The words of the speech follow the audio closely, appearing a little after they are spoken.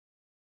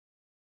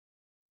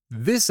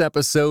This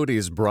episode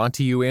is brought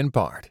to you in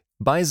part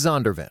by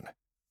Zondervan,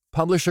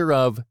 publisher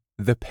of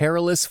The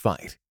Perilous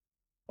Fight,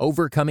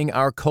 Overcoming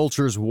Our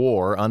Culture's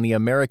War on the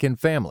American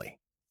Family,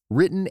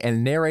 written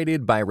and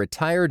narrated by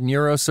retired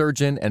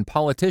neurosurgeon and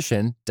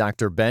politician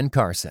Dr. Ben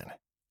Carson.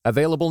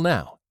 Available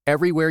now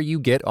everywhere you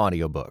get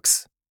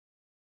audiobooks.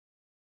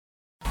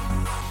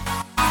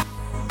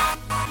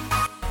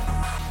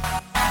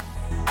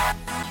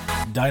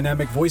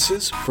 Dynamic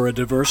voices for a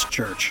diverse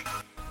church.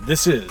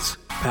 This is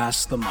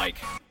Pass the Mic.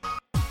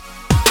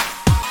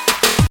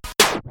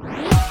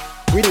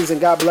 Greetings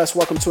and God bless.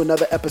 Welcome to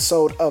another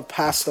episode of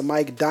Pass the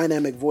Mic,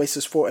 Dynamic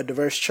Voices for a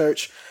Diverse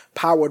Church,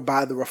 powered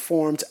by the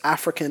Reformed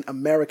African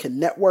American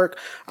Network.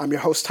 I'm your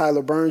host,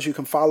 Tyler Burns. You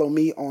can follow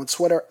me on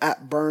Twitter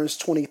at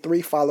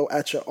Burns23. Follow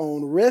at your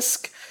own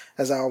risk,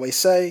 as I always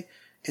say.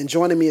 And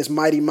joining me is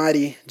Mighty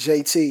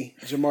JT,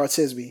 Jamar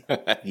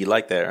Tisby. You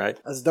like that, right?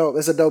 That's dope.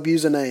 It's a dope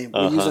username.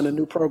 We're using a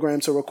new program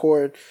to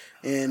record,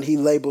 and he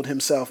labeled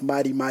himself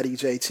Mighty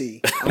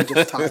JT. I'm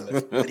just Tyler,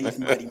 but he's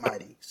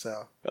Mighty.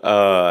 So,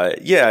 I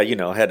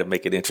had to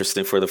make it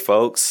interesting for the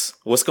folks.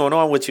 What's going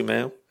on with you,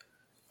 man?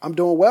 I'm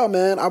doing well,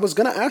 man. I was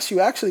gonna ask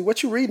you actually,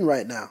 what you reading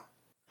right now?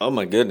 Oh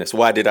my goodness!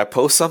 Why did I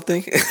post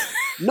something?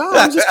 No,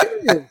 I'm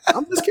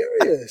just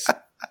curious.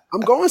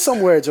 I'm going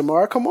somewhere,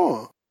 Jamar. Come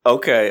on.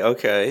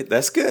 Okay.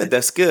 That's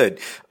good.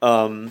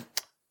 All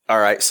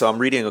right. So I'm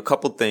reading a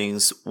couple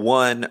things.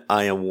 One,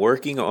 I am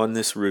working on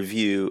this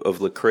review of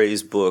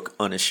Lecrae's book,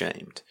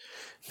 Unashamed.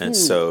 And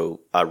so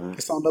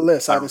it's on the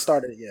list. I haven't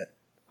started it yet.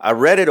 I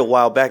read it a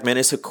while back, man.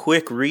 It's a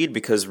quick read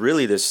because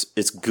really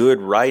it's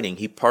good writing.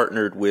 He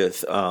partnered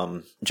with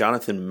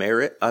Jonathan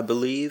Merritt, I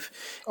believe.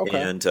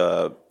 Okay. And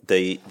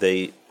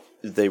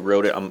they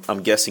wrote it.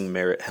 I'm guessing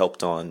Merritt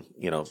helped on,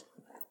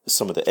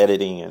 some of the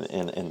editing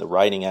and the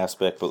writing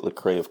aspect, but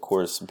Lecrae, of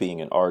course, being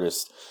an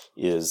artist,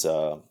 is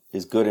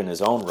good in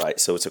his own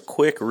right. So it's a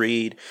quick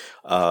read,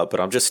 but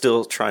I'm just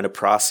still trying to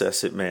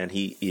process it, man.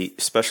 He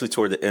especially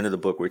toward the end of the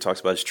book where he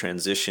talks about his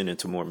transition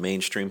into more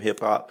mainstream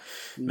hip hop.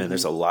 Man,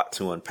 there's a lot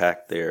to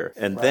unpack there.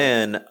 And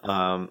then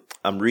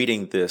I'm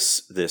reading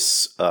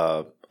this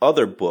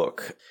other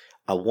book.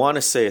 I want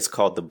to say it's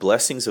called The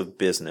Blessings of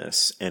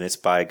Business, and it's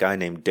by a guy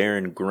named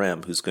Darren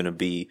Grimm, who's going to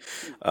be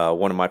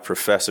one of my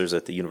professors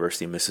at the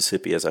University of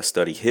Mississippi as I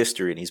study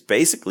history. And he's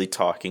basically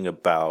talking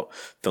about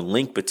the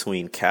link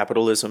between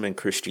capitalism and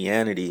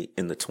Christianity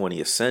in the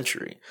 20th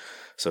century.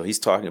 So he's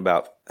talking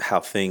about how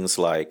things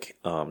like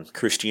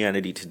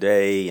Christianity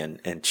Today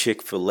and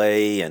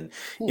Chick-fil-A and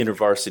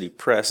InterVarsity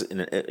Press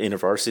and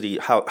InterVarsity,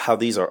 how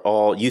these are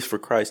all Youth for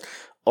Christ,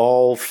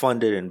 all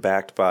funded and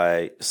backed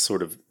by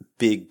sort of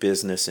big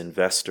business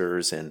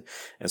investors and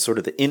sort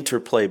of the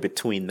interplay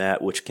between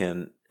that, which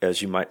can,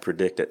 as you might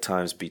predict, at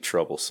times be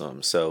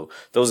troublesome. So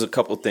those are a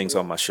couple of things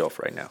on my shelf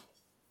right now.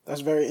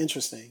 That's very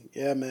interesting.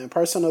 Yeah, man.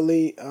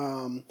 Personally,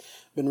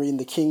 been reading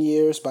The King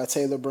Years by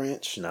Taylor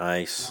Branch.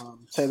 Nice.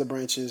 Taylor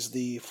Branch is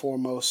the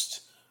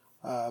foremost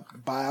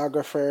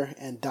biographer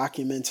and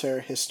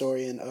documenter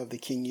historian of the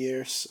King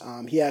Years.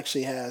 He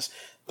actually has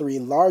 3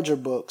 larger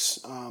books,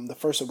 the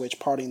first of which,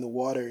 Parting the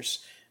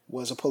Waters,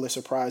 was a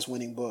Pulitzer Prize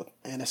winning book,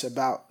 and it's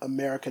about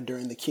America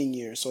during the King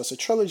Years. So it's a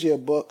trilogy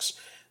of books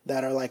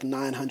that are like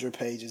 900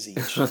 pages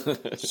each.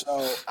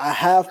 So I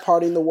have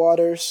Parting the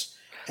Waters,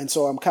 and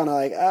so I'm kind of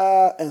like,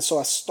 and so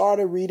I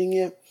started reading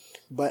it,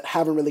 but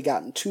haven't really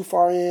gotten too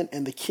far in,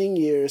 and the King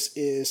Years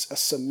is a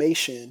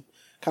summation,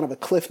 kind of a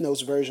Cliff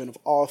Notes version of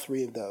all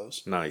 3 of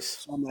those. Nice.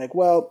 So I'm like,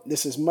 well,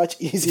 this is much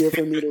easier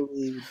for me to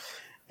read,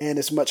 and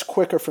it's much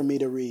quicker for me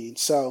to read.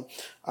 So,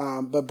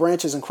 but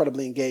Branch is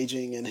incredibly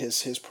engaging, and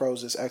his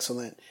prose is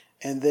excellent.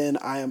 And then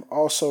I am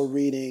also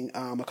reading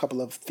a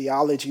couple of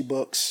theology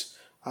books.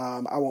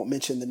 I won't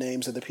mention the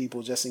names of the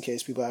people just in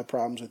case people have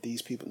problems with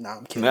these people. No,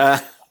 I'm kidding.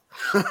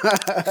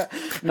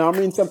 No, I'm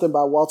reading something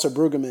by Walter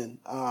Brueggemann.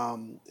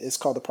 It's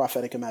called The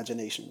Prophetic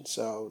Imagination.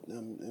 So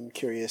I'm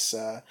curious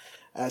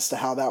as to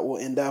how that will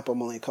end up.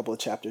 I'm only a couple of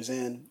chapters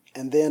in.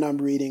 And then I'm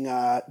reading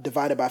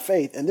Divided by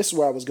Faith. And this is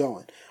where I was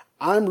going.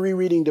 I'm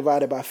rereading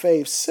Divided by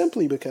Faith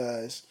simply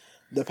because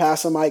the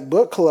Pass the Mic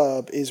Book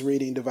Club is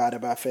reading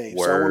Divided by Faith.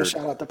 Word. So I want to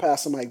shout out the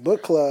Pass the Mic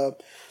Book Club.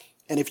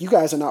 And if you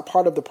guys are not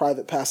part of the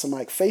private Pass the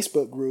Mic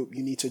Facebook group,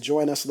 you need to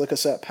join us. Look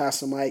us up, Pass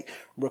the Mic,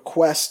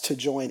 request to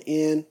join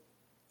in.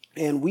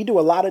 And we do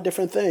a lot of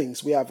different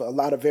things. We have a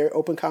lot of very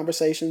open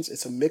conversations.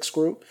 It's a mixed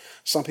group.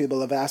 Some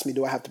people have asked me,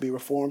 do I have to be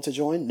Reformed to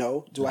join?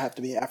 No. Do I have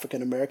to be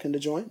African American to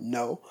join?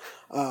 No.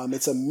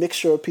 It's a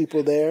mixture of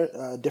people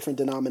there, different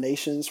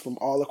denominations from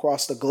all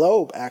across the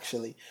globe,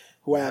 actually,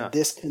 who have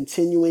this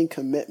continuing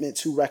commitment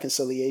to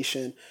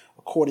reconciliation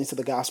according to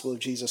the gospel of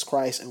Jesus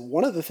Christ. And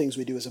one of the things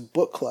we do is a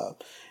book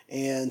club.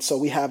 And so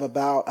we have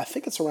about, I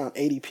think it's around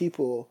 80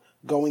 people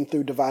going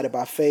through Divided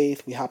by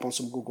Faith. We hop on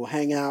some Google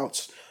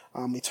Hangouts.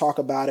 We talk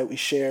about it. We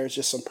share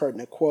just some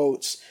pertinent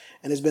quotes.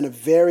 And it's been a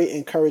very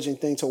encouraging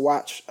thing to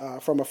watch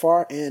from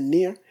afar and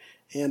near,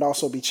 and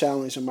also be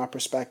challenged in my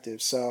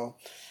perspective. So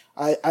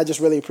I just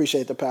really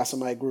appreciate the Pass the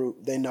Mic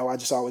group. They know I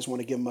just always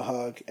want to give them a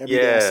hug every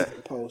day I see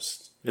them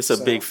post. It's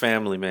a big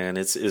family, man.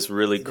 It's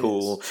really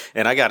cool.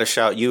 And I got to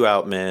shout you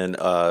out, man,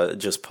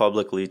 just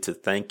publicly to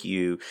thank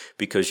you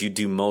because you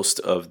do most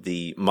of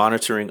the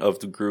monitoring of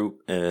the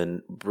group.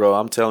 And bro,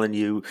 I'm telling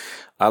you,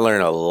 I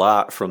learn a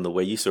lot from the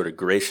way you sort of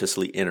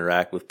graciously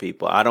interact with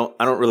people. I don't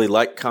really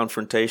like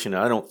confrontation.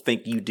 I don't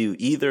think you do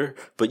either,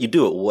 but you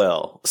do it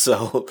well.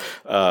 So,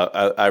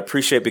 I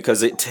appreciate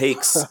because it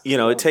takes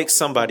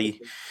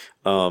somebody,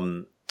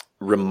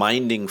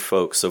 reminding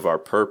folks of our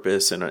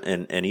purpose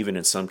and even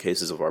in some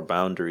cases of our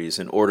boundaries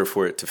in order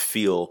for it to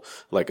feel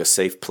like a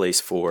safe place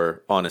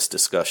for honest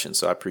discussion.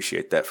 So I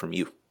appreciate that from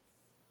you.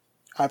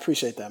 I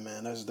appreciate that,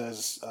 man.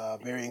 That's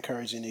very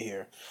encouraging to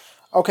hear.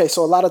 Okay,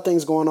 so a lot of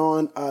things going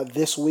on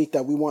this week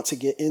that we want to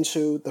get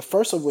into. The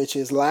first of which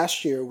is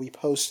last year we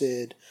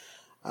posted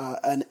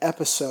an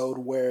episode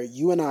where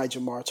you and I,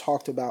 Jamar,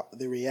 talked about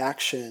the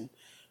reaction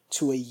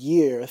to a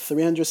year,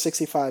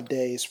 365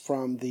 days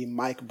from the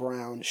Mike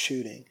Brown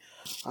shooting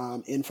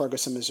in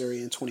Ferguson, Missouri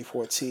in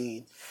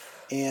 2014.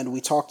 And we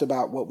talked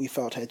about what we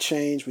felt had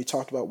changed. We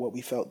talked about what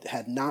we felt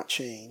had not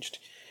changed.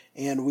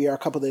 And we are a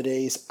couple of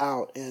days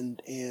out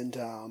and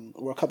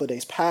we're a couple of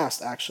days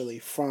past, actually,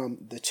 from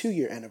the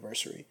 2-year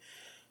anniversary.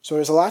 So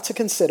there's a lot to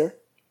consider.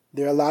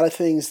 There are a lot of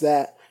things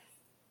that,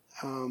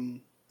 a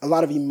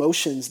lot of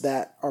emotions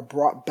that are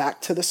brought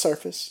back to the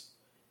surface.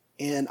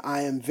 And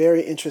I am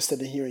very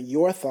interested in hearing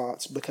your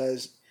thoughts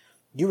because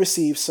you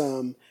received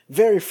some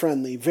very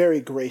friendly,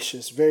 very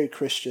gracious, very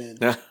Christian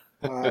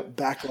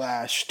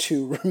backlash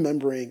to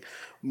remembering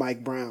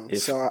Mike Brown.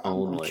 So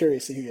I'm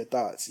curious to hear your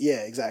thoughts.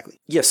 Yeah, exactly.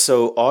 Yes,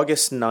 so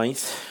August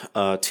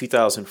 9th,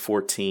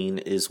 2014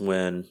 is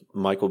when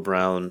Michael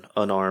Brown,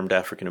 unarmed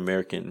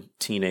African-American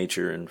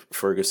teenager in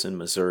Ferguson,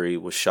 Missouri,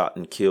 was shot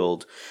and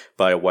killed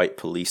by a white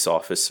police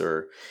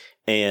officer.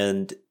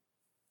 And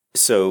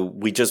so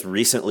we just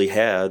recently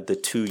had the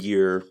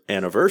 2-year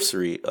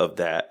anniversary of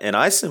that. And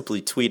I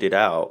simply tweeted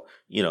out,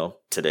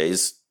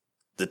 today's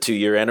the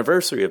 2-year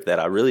anniversary of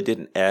that. I really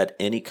didn't add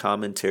any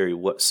commentary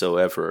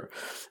whatsoever.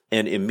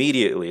 And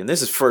immediately, and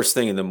this is first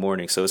thing in the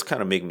morning, so it's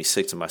kind of making me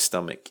sick to my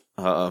stomach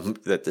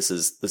that this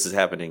is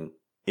happening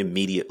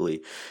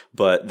immediately.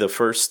 But the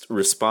first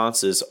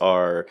responses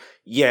are,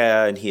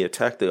 yeah, and he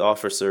attacked the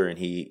officer and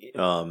he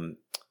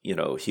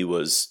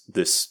was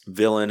this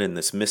villain and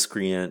this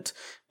miscreant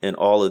and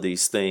all of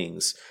these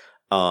things.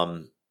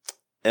 And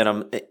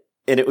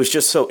it was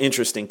just so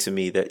interesting to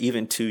me that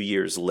even 2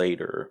 years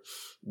later,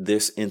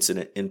 this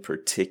incident in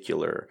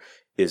particular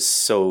is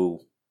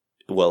so,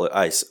 well,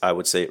 I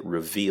would say it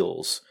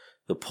reveals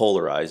the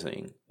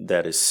polarizing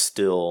that is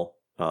still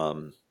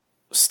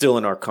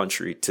in our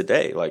country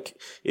today. Like,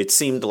 it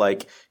seemed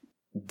like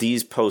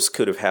these posts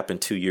could have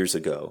happened 2 years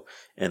ago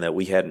and that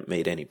we hadn't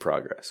made any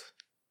progress.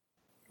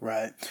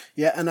 Right.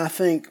 Yeah. And I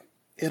think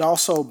it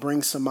also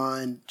brings to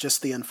mind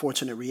just the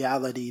unfortunate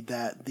reality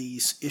that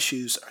these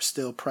issues are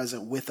still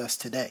present with us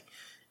today.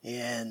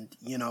 And,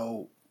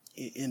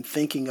 in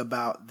thinking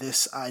about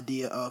this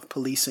idea of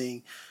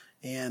policing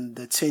and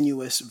the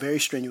tenuous, very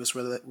strenuous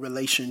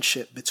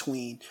relationship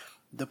between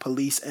the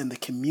police and the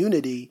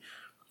community,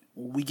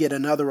 we get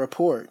another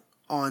report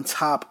on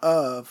top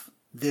of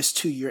this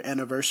 2-year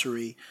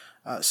anniversary,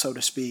 so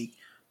to speak,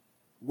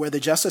 where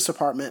the Justice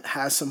Department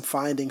has some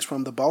findings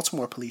from the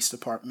Baltimore Police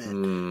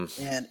Department.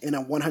 And in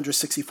a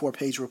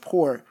 164-page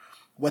report,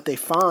 what they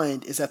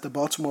find is that the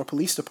Baltimore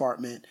Police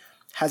Department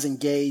has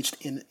engaged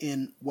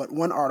in what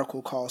one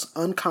article calls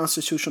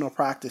unconstitutional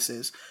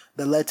practices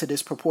that led to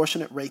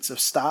disproportionate rates of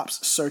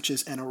stops,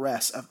 searches, and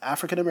arrests of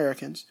African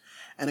Americans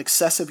and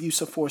excessive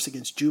use of force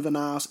against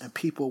juveniles and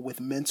people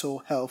with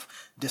mental health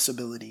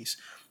disabilities.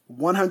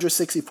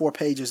 164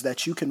 pages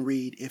that you can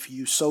read if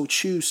you so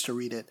choose to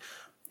read it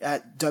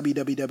at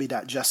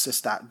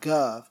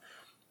www.justice.gov.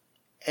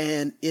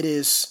 And it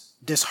is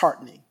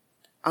disheartening.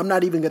 I'm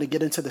not even going to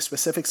get into the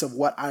specifics of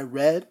what I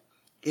read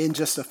in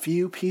just a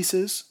few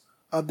pieces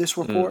of this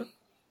report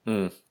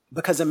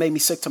because it made me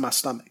sick to my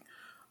stomach.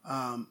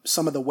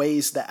 Some of the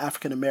ways that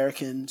African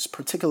Americans,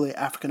 particularly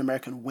African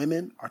American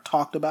women, are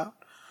talked about,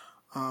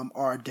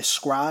 are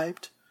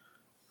described.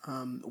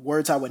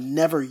 Words I would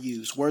never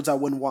use, words I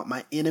wouldn't want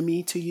my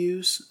enemy to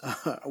use,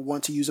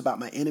 want to use about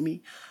my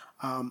enemy,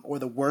 or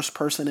the worst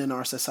person in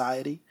our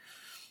society.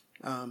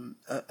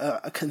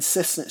 A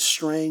consistent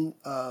string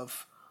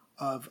of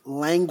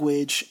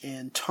language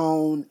and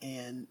tone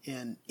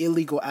and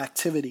illegal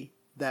activity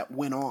that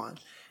went on.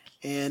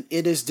 And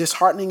it is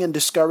disheartening and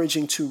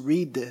discouraging to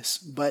read this,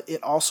 but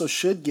it also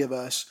should give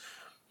us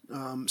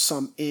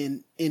some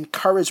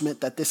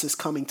encouragement that this is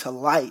coming to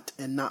light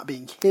and not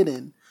being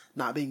hidden,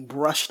 not being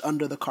brushed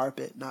under the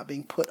carpet, not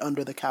being put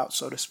under the couch,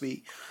 so to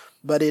speak.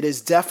 But it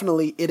is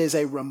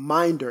a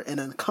reminder, an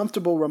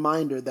uncomfortable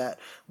reminder that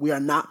we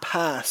are not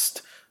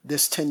past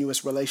this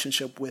tenuous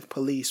relationship with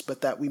police,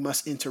 but that we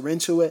must enter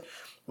into it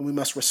and we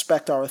must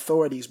respect our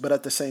authorities, but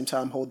at the same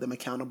time hold them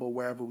accountable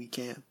wherever we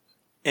can.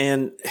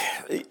 And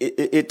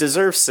it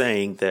deserves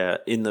saying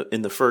that in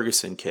the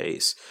Ferguson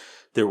case,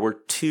 there were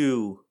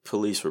two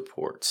police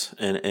reports,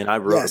 and I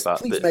wrote about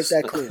please this. Make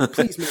that clear.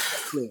 Please make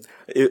that clear.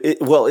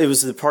 It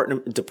was the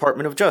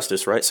Department of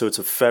Justice, right? So it's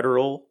a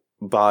federal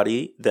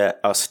body that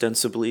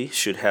ostensibly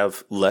should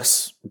have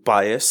less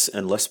bias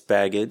and less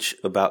baggage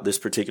about this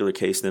particular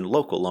case than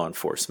local law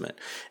enforcement.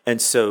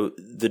 And so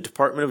the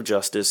Department of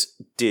Justice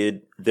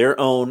did their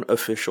own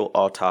official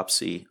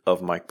autopsy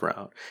of Mike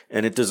Brown.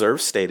 And it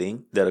deserves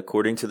stating that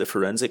according to the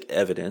forensic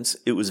evidence,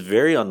 it was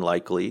very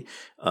unlikely.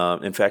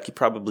 In fact, he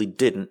probably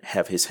didn't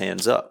have his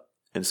hands up.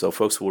 And so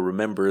folks will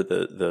remember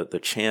the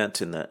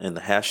chant and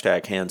the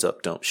hashtag hands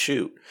up, don't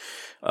shoot.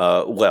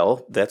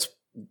 Well, that's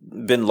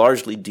been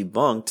largely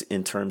debunked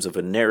in terms of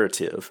a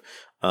narrative.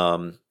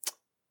 And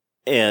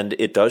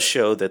it does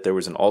show that there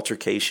was an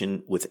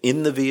altercation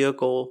within the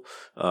vehicle.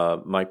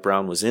 Mike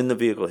Brown was in the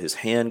vehicle. His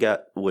hand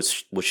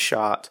was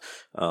shot.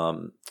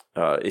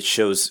 It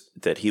shows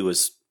that he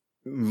was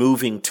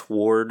moving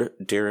toward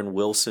Darren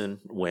Wilson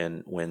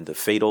when the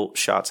fatal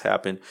shots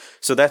happened.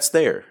 So that's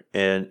there.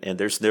 And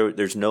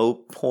there's no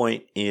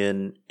point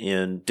in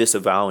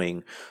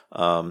disavowing,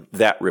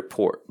 that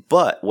report.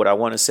 But what I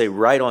want to say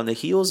right on the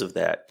heels of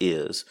that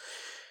is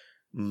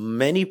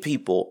many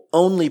people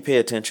only pay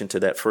attention to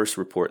that first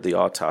report, the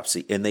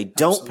autopsy, and they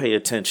don't pay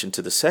attention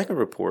to the second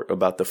report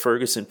about the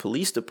Ferguson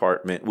Police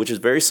Department, which is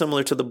very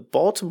similar to the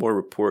Baltimore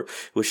report,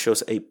 which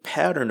shows a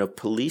pattern of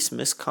police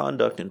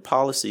misconduct and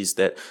policies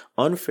that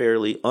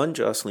unfairly,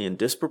 unjustly, and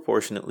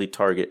disproportionately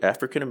target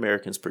African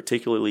Americans,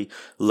 particularly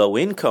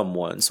low-income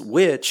ones,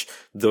 which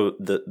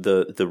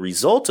the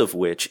result of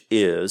which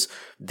is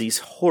these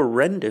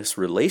horrendous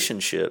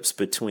relationships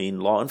between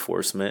law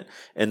enforcement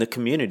and the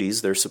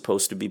communities they're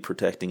supposed to be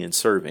protecting and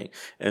serving.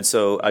 And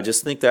so I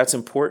just think that's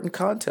important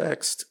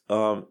context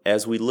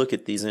as we look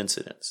at these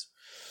incidents.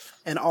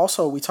 And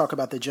also we talk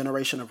about the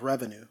generation of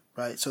revenue,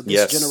 right? So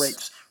this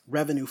generates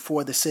revenue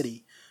for the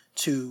city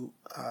to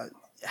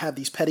have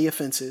these petty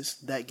offenses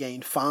that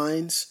gain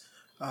fines,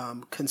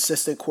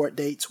 consistent court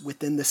dates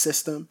within the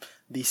system,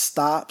 these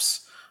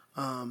stops,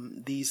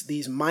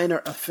 these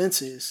minor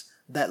offenses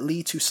that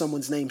lead to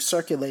someone's name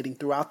circulating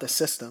throughout the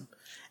system.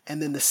 And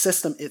then the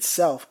system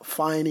itself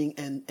fining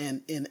and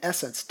in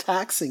essence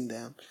taxing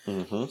them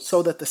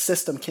so that the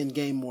system can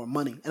gain more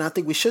money. And I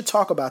think we should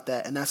talk about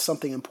that. And that's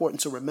something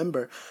important to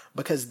remember,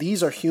 because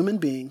these are human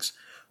beings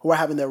who are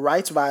having their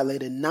rights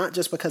violated, not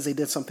just because they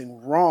did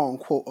something wrong,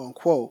 quote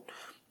unquote,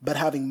 but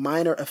having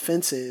minor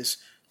offenses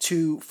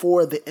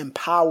for the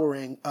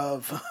empowering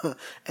of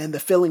and the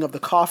filling of the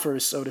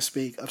coffers, so to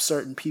speak, of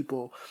certain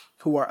people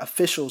who are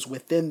officials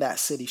within that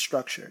city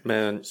structure.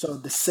 Man. So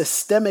the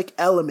systemic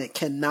element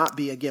cannot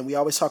be, again, we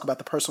always talk about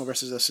the personal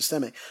versus the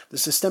systemic. The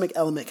systemic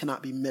element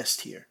cannot be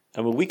missed here.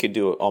 I mean, we could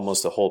do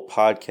almost a whole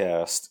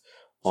podcast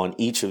on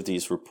each of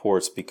these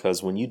reports,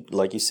 because when you,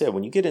 like you said,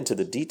 when you get into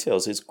the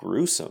details, it's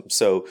gruesome.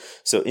 So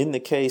in the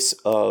case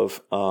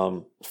of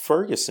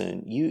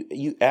Ferguson,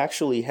 you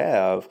actually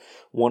have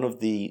one of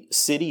the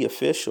city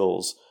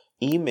officials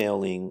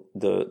emailing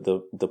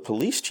the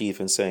police chief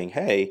and saying,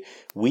 hey,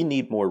 we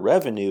need more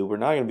revenue. We're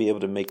not going to be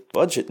able to make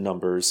budget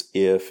numbers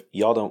if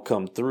y'all don't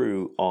come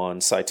through on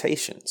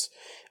citations,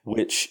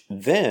 which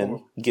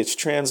then gets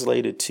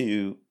translated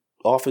to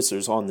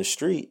officers on the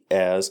street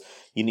as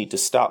you need to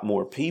stop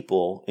more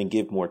people and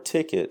give more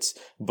tickets,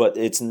 but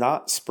it's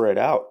not spread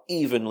out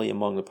evenly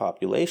among the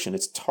population.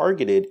 It's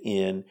targeted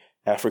in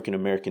African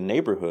American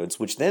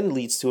neighborhoods, which then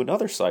leads to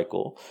another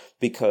cycle,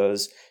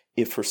 because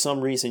if for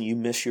some reason you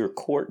miss your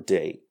court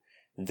date,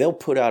 they'll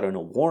put out a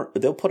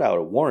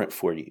warrant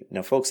for you.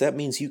 Now, folks, that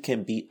means you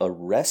can be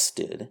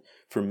arrested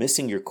for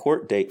missing your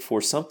court date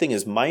for something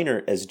as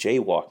minor as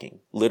jaywalking,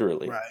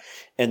 literally. Right.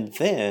 And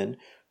then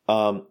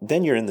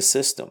you're in the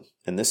system.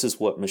 And this is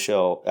what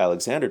Michelle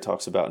Alexander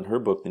talks about in her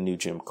book, The New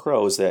Jim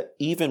Crow, is that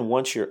even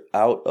once you're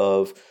out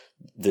of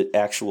the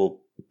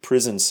actual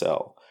prison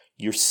cell,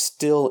 you're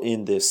still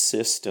in this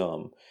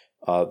system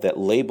that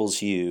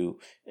labels you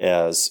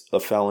as a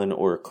felon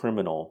or a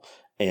criminal,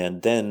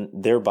 and then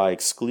thereby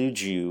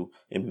excludes you,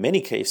 in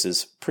many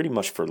cases, pretty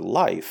much for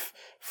life,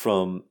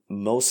 from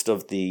most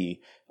of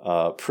the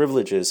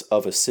privileges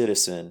of a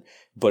citizen.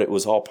 But it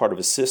was all part of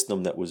a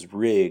system that was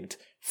rigged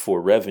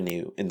for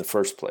revenue in the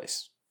first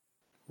place.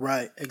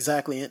 Right,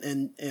 exactly.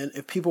 And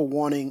if people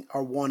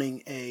are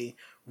wanting a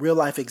real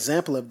life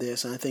example of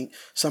this, and I think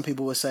some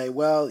people would say,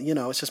 well,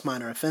 it's just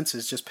minor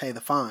offenses, just pay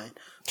the fine.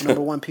 Number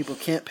one, people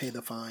can't pay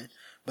the fine.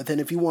 But then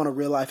if you want a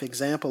real life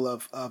example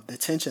of the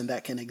tension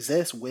that can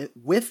exist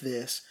with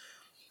this,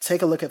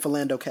 take a look at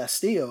Philando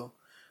Castile,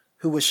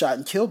 who was shot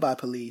and killed by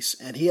police,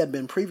 and he had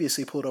been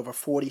previously pulled over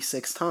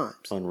 46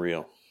 times.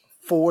 Unreal.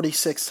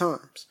 46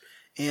 times.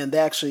 And they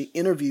actually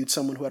interviewed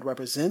someone who had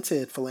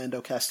represented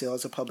Philando Castile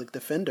as a public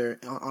defender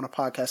on a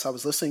podcast I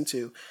was listening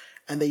to.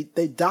 And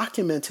they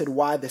documented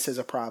why this is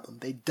a problem.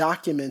 They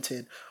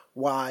documented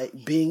why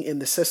being in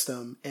the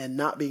system and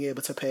not being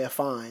able to pay a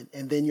fine,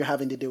 and then you're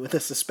having to deal with a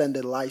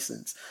suspended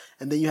license,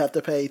 and then you have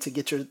to pay to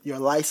get your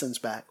license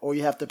back, or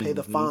you have to pay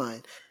the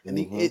fine, and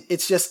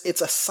it's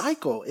a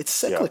cycle. It's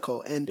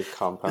cyclical, and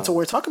so when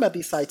we're talking about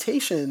these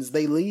citations,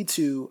 they lead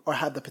to, or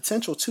have the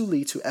potential to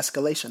lead to,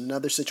 escalation.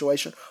 Another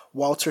situation,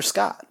 Walter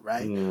Scott,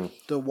 right?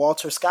 The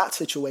Walter Scott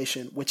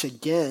situation, which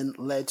again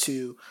led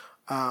to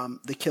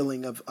the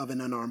killing of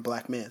an unarmed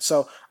black man.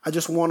 So I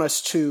just want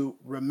us to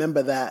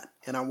remember that,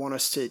 and I want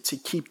us to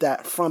keep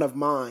that front of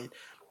mind.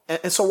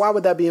 And so why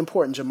would that be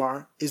important,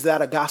 Jamar? Is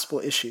that a gospel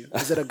issue?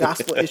 Is it a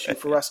gospel issue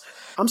for us?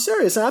 I'm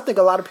serious, and I think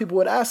a lot of people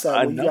would ask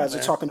that when you guys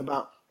are talking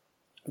about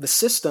the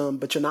system,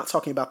 but you're not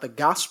talking about the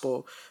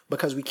gospel,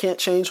 because we can't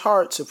change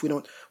hearts if we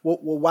don't. Well,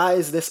 why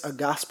is this a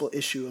gospel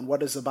issue, and what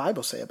does the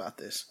Bible say about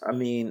this? I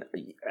mean,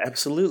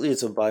 absolutely,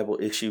 it's a Bible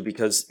issue,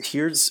 because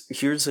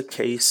here's a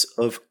case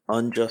of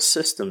unjust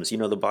systems.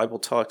 The Bible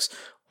talks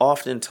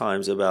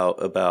oftentimes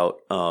about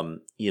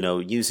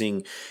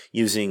using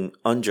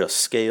unjust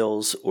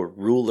scales or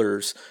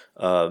rulers,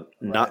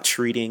 not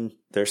treating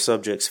their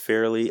subjects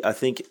fairly. I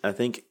think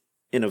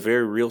in a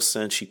very real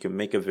sense, you can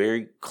make a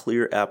very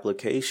clear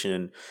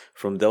application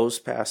from those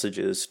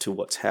passages to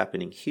what's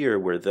happening here,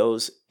 where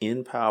those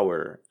in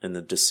power and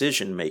the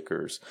decision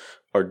makers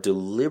are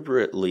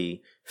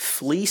deliberately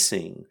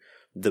fleecing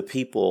the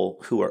people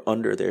who are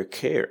under their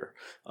care.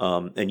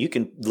 And you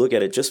can look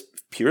at it just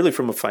purely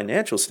from a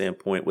financial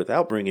standpoint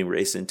without bringing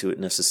race into it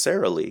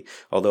necessarily,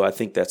 although I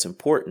think that's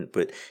important.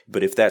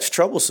 But if that's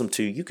troublesome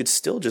to you, you could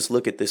still just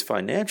look at this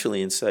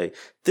financially and say,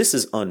 this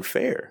is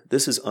unfair.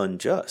 This is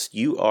unjust.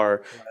 You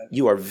are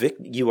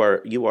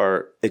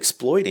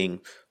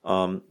exploiting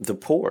the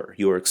poor.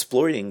 You are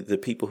exploiting the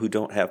people who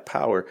don't have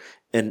power.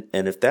 And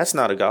if that's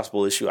not a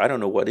gospel issue, I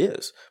don't know what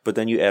is. But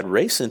then you add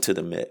race into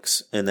the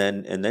mix, and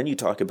then you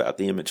talk about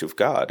the image of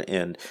God,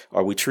 and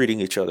are we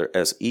treating each other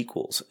as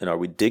equals, and are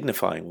we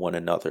dignifying one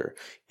another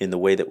in the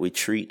way that we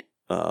treat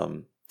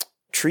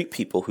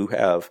people who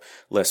have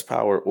less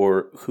power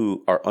or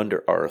who are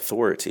under our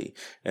authority?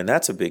 And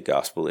that's a big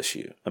gospel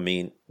issue. I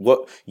mean,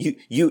 what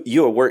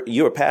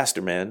you're a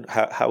pastor, man.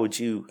 How would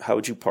you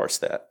parse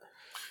that?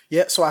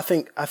 Yeah, so I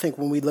think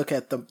when we look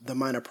at the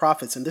minor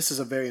prophets, and this is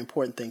a very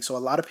important thing. So a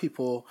lot of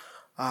people,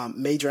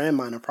 major and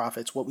minor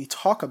prophets, what we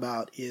talk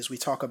about is we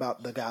talk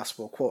about the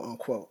gospel, quote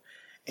unquote.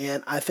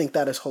 And I think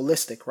that is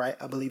holistic, right?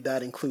 I believe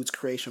that includes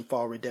creation,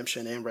 fall,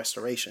 redemption, and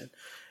restoration.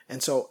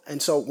 And so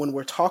when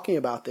we're talking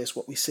about this,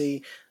 what we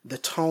see, the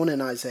tone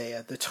in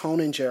Isaiah, the tone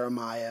in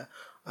Jeremiah,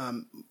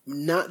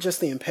 not just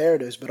the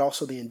imperatives, but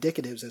also the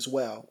indicatives as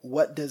well.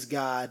 What does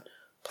God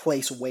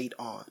place weight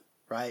on?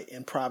 Right?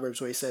 In Proverbs,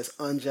 where he says,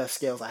 unjust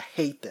scales, I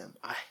hate them.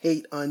 I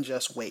hate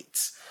unjust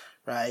weights,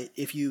 right?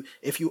 If you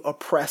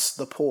oppress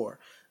the poor,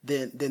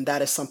 then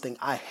that is something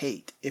I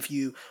hate. If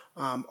you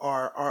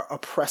are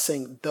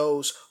oppressing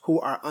those who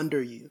are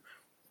under you,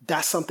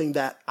 that's something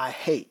that I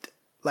hate.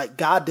 Like,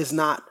 God does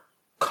not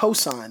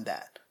co-sign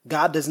that.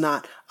 God does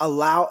not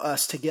allow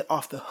us to get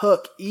off the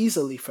hook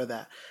easily for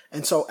that.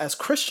 And so as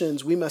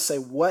Christians, we must say,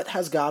 what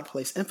has God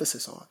placed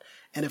emphasis on?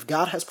 And if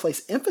God has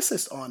placed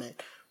emphasis on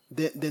it,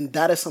 then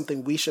that is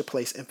something we should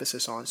place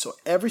emphasis on. So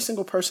every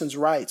single person's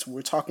rights,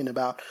 we're talking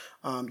about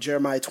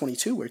Jeremiah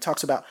 22, where it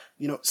talks about,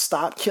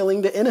 stop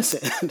killing the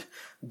innocent.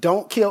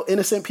 Don't kill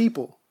innocent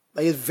people.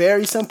 Like, it's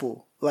very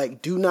simple.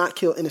 Like, do not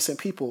kill innocent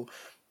people.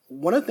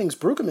 One of the things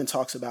Brueggemann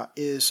talks about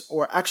is,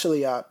 or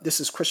actually this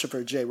is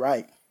Christopher J.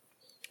 Wright.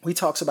 He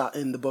talks about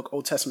in the book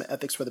Old Testament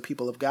Ethics for the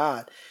People of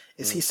God,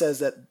 is he says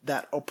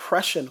that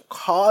oppression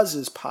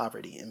causes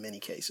poverty in many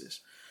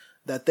cases.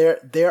 That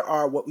there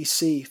are, what we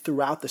see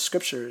throughout the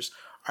scriptures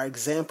are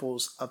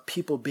examples of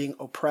people being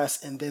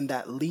oppressed, and then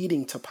that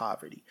leading to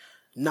poverty,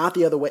 not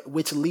the other way,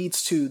 which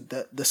leads to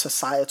the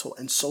societal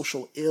and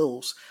social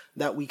ills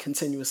that we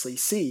continuously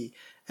see.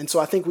 And so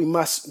I think we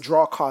must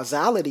draw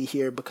causality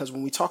here, because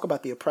when we talk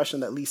about the oppression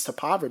that leads to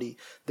poverty,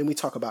 then we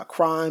talk about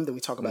crime, then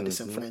we talk about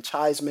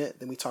disenfranchisement,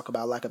 then we talk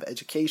about lack of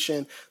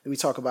education, then we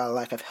talk about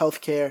lack of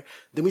health care,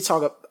 then we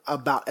talk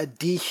about a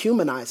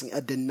dehumanizing, a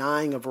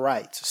denying of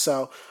rights.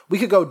 So we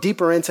could go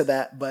deeper into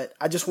that, but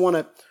I just want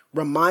to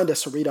remind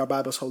us to read our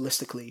Bibles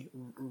holistically,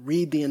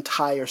 read the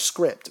entire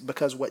script,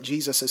 because what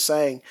Jesus is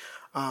saying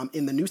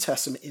in the New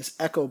Testament is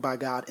echoed by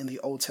God in the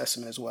Old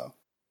Testament as well.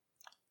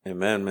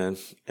 Amen, man.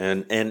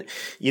 And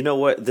you know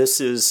what?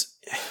 It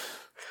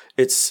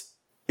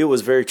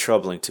was very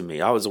troubling to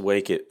me. I was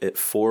awake at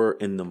 4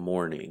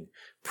 a.m.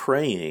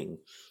 praying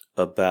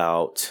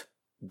about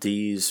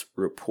these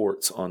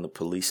reports on the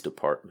police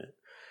department.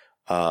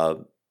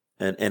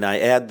 And I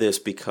add this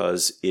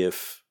because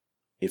if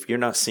you're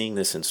not seeing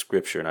this in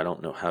scripture, and I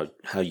don't know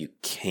how you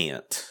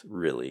can't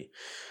really,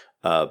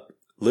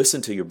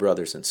 listen to your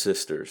brothers and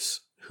sisters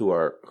who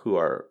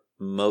are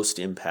most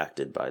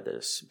impacted by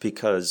this,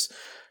 because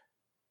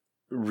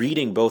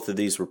reading both of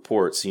these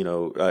reports,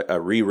 I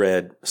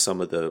reread some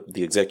of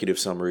the executive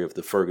summary of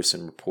the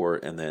Ferguson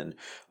report, and then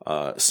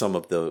some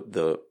of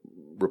the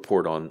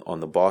report on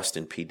the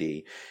Boston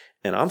PD.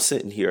 And I'm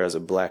sitting here as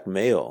a black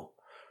male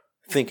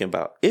thinking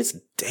about, it's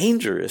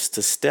dangerous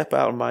to step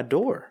out of my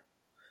door.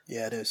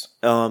 Yeah, it is.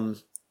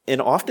 And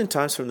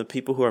oftentimes from the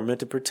people who are meant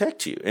to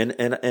protect you. And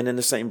in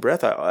the same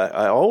breath,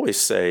 I always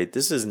say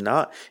this is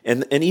not,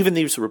 and even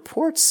these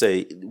reports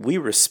say we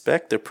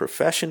respect their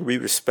profession. We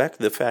respect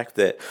the fact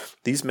that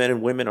these men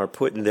and women are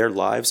putting their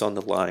lives on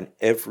the line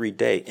every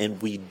day.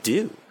 And we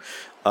do.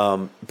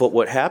 But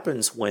what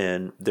happens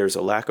when there's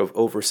a lack of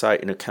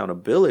oversight and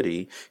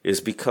accountability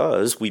is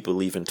because we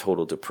believe in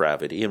total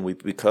depravity and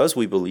because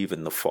we believe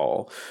in the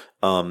fall.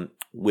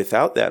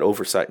 Without that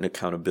oversight and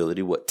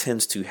accountability, what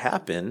tends to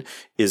happen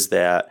is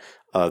that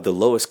the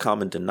lowest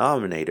common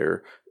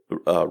denominator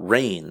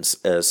reigns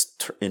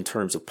in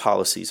terms of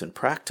policies and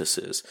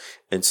practices.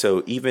 And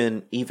so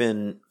even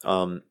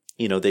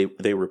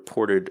they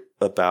reported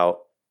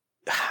about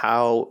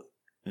how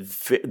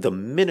the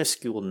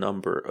minuscule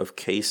number of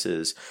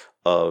cases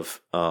of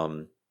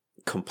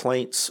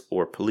complaints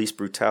or police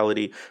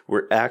brutality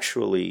were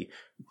actually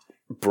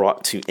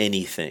brought to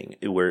anything,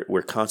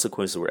 where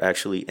consequences were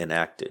actually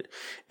enacted.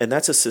 And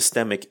that's a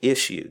systemic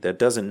issue that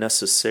doesn't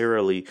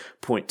necessarily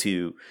point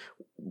to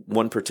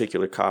one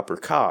particular cop or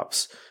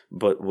cops,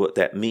 but what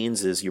that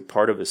means is you're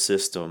part of a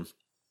system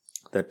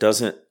that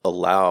doesn't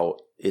allow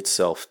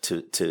itself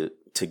to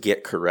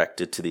get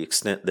corrected to the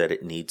extent that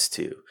it needs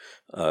to,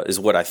 is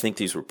what I think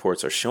these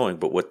reports are showing.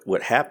 But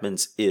what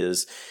happens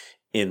is,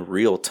 in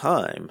real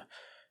time,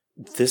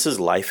 this is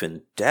life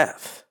and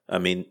death. I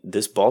mean,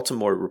 this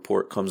Baltimore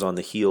report comes on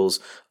the heels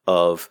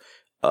of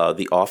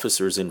the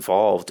officers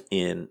involved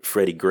in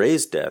Freddie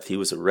Gray's death. He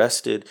was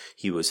arrested.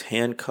 He was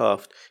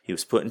handcuffed. He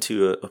was put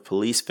into a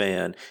police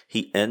van.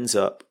 He ends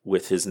up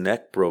with his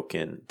neck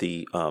broken.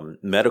 The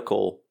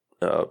medical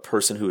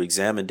person who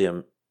examined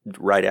him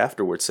right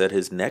afterwards said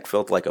his neck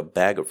felt like a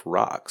bag of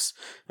rocks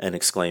and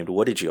exclaimed,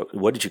 "What did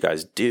you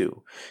guys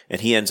do?"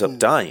 And he ends up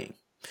dying.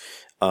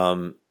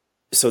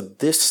 So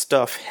this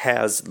stuff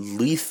has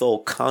lethal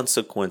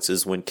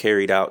consequences when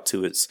carried out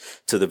to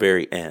the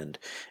very end.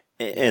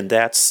 And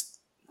that's,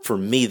 for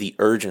me, the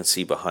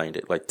urgency behind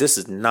it. Like, this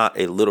is not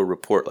a little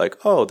report like,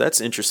 oh,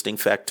 that's interesting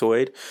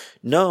factoid.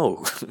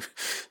 No,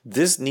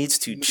 this needs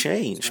to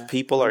change.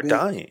 People are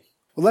dying.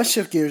 Well, let's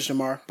shift gears,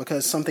 Jamar,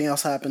 because something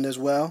else happened as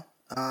well.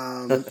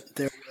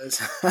 There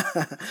was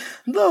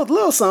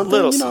little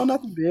something,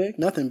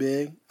 nothing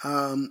big.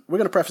 We're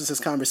going to preface this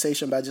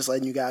conversation by just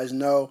letting you guys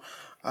know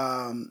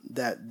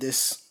that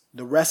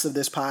the rest of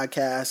this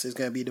podcast is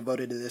going to be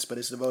devoted to this, but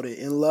it's devoted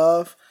in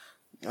love.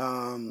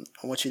 I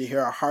want you to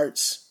hear our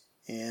hearts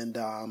and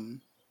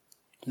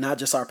not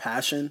just our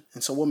passion.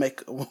 And so we'll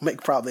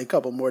make probably a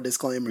couple more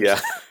disclaimers,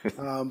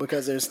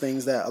 because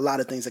there's a lot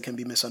of things that can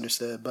be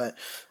misunderstood. But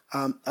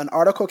an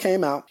article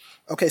came out.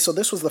 Okay, so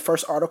this was the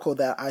first article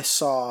that I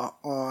saw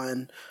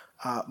on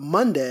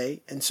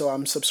Monday, and so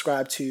I'm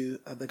subscribed to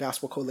the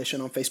Gospel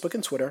Coalition on Facebook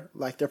and Twitter,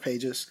 like their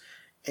pages.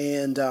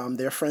 And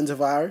they're friends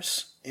of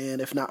ours.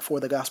 And if not for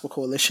the Gospel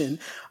Coalition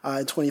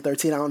in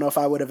 2013, I don't know if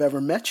I would have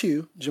ever met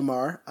you,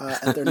 Jamar,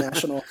 at their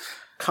national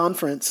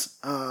conference.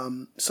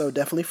 So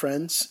definitely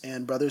friends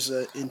and brothers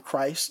in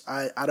Christ.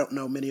 I don't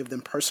know many of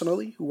them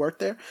personally who work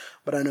there,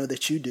 but I know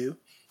that you do.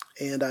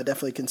 And I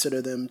definitely consider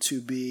them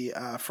to be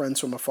friends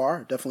from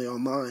afar, definitely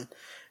online.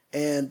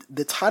 And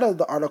the title of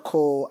the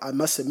article, I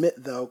must admit,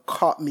 though,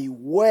 caught me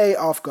way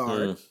off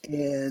guard.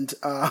 And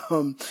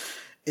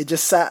it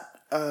just sat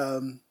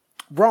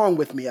wrong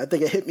with me. I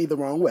think it hit me the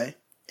wrong way.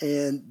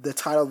 And the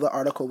title of the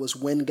article was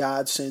 "When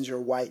God Sends Your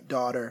White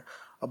Daughter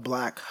a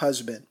Black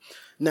Husband."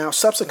 Now,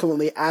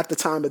 subsequently, at the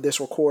time of this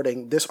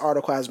recording, this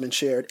article has been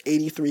shared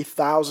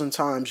 83,000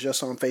 times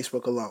just on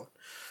Facebook alone.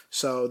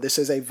 So this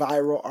is a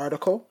viral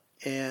article,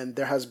 and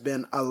there has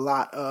been a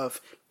lot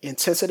of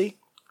intensity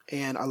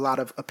and a lot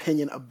of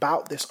opinion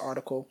about this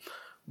article.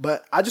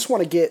 But I just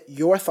want to get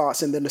your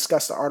thoughts and then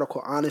discuss the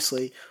article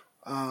honestly,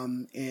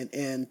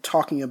 and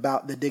talking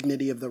about the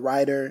dignity of the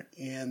writer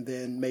and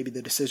then maybe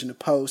the decision to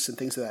post and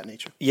things of that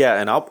nature. Yeah,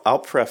 and I'll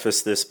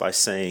preface this by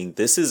saying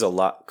this is a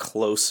lot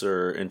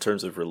closer in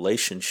terms of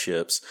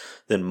relationships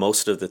than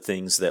most of the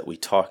things that we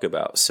talk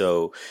about.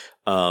 So,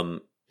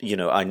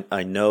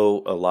 I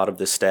know a lot of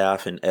the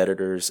staff and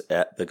editors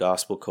at the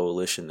Gospel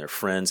Coalition. They're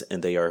friends,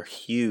 and they are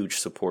huge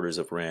supporters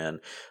of Rand.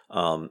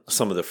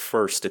 Some of the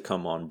first to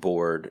come on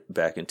board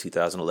back in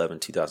 2011,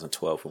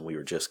 2012, when we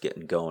were just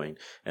getting going,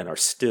 and are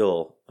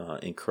still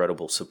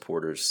incredible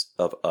supporters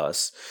of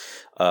us.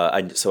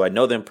 So I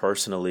know them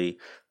personally.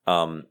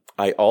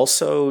 I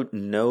also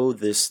know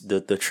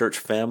the church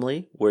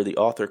family where the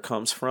author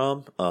comes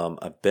from.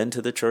 I've been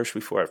to the church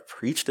before. I've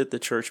preached at the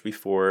church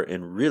before,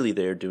 and really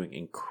they're doing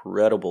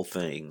incredible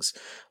things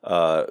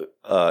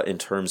in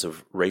terms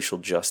of racial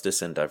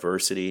justice and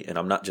diversity. And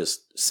I'm not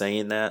just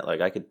saying that.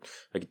 Like I could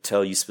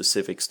tell you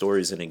specific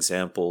stories and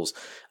examples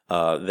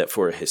that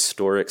for a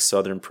historic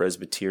Southern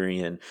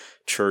Presbyterian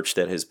church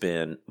that has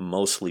been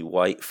mostly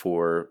white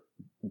for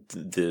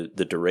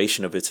the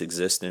duration of its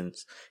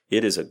existence,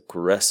 it is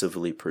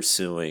aggressively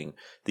pursuing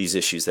these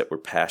issues that we're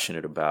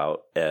passionate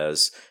about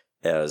as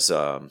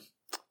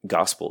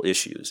gospel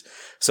issues.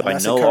 So I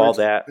know all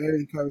that.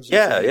 Very encouraging.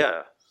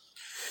 Yeah.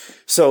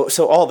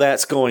 So all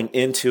that's going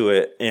into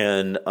it,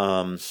 and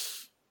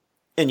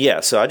yeah,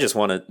 so I just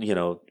want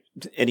to,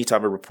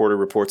 anytime a reporter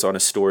reports on a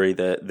story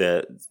that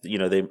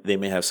they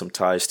may have some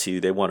ties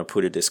to, they want to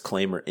put a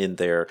disclaimer in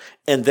there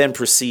and then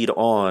proceed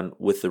on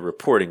with the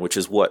reporting, which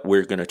is what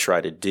we're going to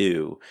try to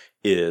do,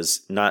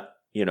 is not,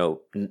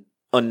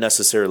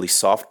 unnecessarily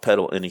soft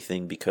pedal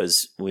anything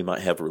because we might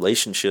have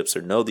relationships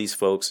or know these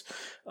folks.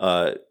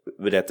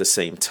 But at the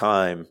same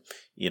time,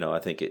 I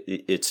think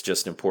it's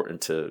just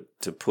important to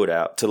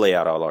lay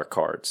out all our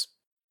cards.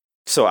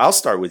 So I'll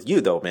start with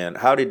you though, man.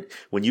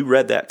 When you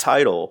read that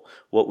title,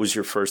 what were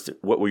your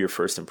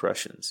first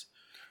impressions?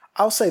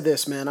 I'll say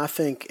this, man. I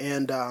think,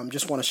 and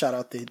just want to shout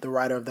out the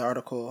writer of the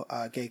article,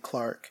 Gay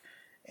Clark.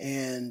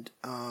 And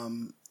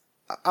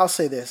I'll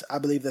say this. I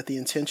believe that the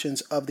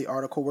intentions of the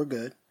article were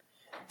good.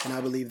 And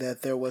I believe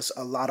that there was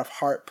a lot of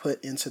heart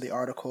put into the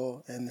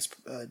article, and it's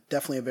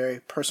definitely a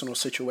very personal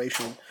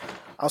situation.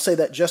 I'll say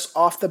that just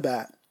off the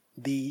bat,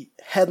 the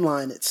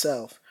headline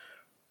itself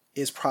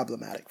is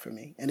problematic for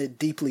me, and it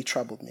deeply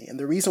troubled me. And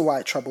the reason why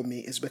it troubled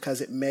me is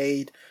because it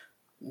made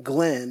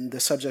Glenn,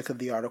 the subject of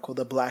the article,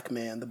 the black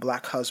man, the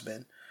black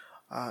husband,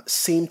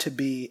 seem to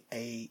be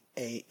a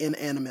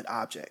inanimate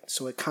object.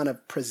 So it kind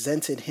of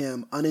presented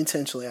him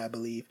unintentionally, I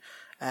believe,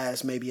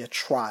 as maybe a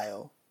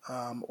trial,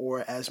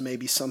 or as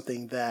maybe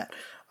something that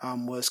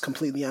was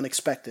completely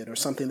unexpected, or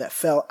something that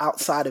fell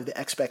outside of the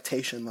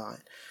expectation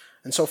line.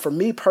 And so for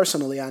me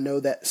personally, I know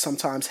that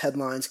sometimes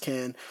headlines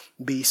can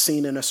be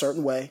seen in a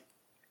certain way,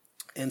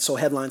 and so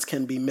headlines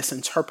can be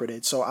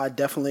misinterpreted. So I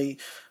definitely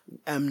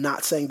am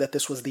not saying that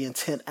this was the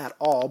intent at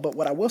all, but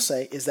what I will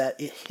say is that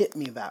it hit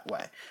me that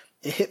way.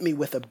 It hit me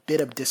with a bit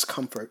of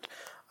discomfort.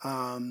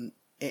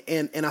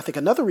 And I think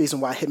another reason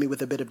why it hit me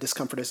with a bit of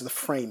discomfort is the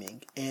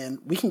framing. And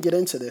we can get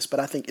into this, but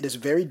I think it is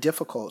very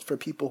difficult for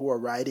people who are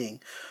writing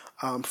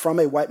from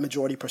a white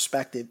majority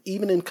perspective,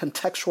 even in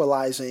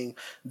contextualizing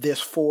this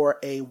for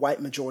a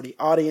white majority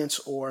audience,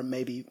 or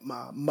maybe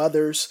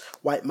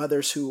white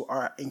mothers who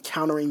are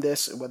encountering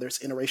this, whether it's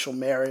interracial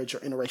marriage or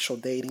interracial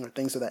dating or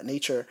things of that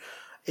nature.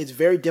 It's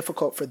very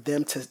difficult for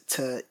them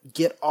to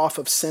get off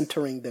of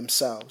centering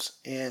themselves.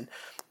 And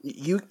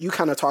you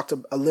kind of talked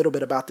a little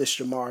bit about this,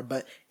 Jamar,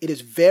 but it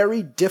is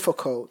very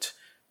difficult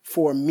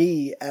for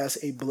me as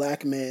a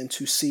black man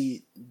to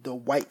see the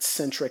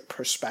white-centric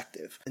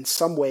perspective. In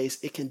some ways,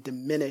 it can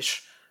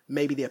diminish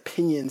maybe the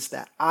opinions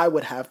that I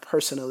would have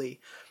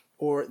personally,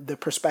 or the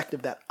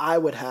perspective that I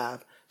would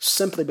have,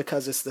 simply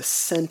because it's the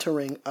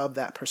centering of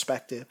that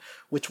perspective,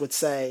 which would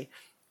say,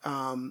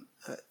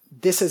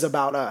 this is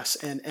about us.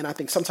 And I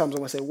think sometimes I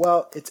want to say,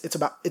 well,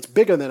 it's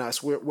bigger than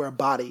us. We're a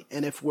body.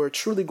 And if we're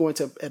truly going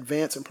to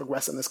advance and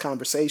progress in this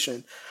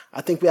conversation,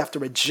 I think we have to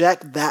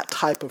reject that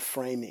type of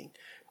framing,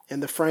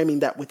 and the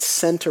framing that would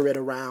center it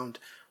around,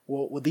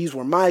 well, these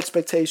were my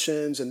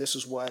expectations, and this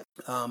is what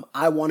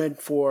I wanted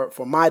for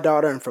my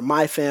daughter and for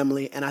my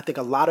family. And I think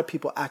a lot of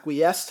people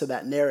acquiesce to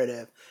that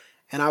narrative.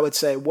 And I would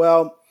say,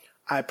 well,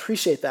 I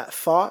appreciate that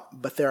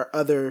thought, but there are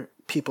other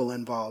people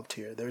involved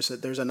here.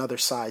 There's another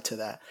side to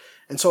that.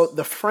 And so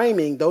the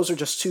framing, those are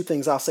just two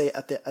things I'll say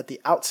at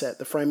the outset: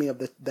 the framing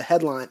of the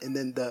headline, and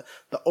then the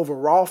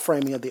overall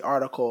framing of the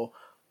article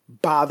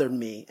bothered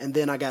me. And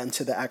then I got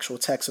into the actual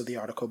text of the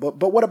article.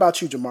 But what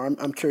about you, Jamar?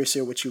 I'm curious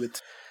here what you would.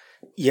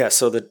 Yeah,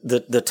 so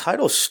the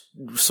title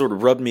sort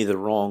of rubbed me the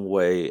wrong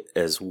way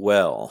as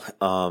well.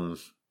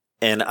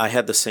 And I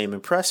had the same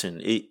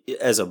impression.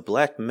 As a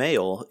black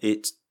male,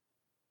 it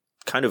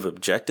kind of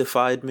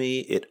objectified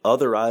me. It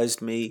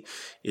otherized me.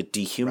 It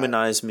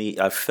dehumanized me.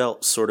 I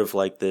felt sort of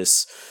like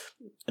this,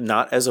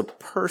 not as a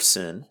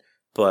person,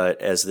 but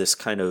as this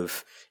kind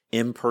of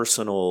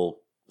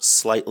impersonal,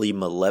 slightly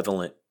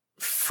malevolent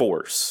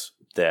force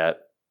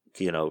that,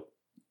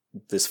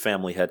 this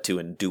family had to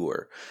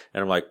endure.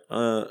 And I'm like,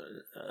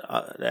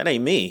 that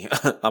ain't me.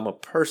 I'm a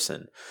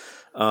person.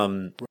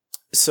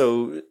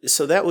 So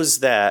that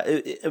was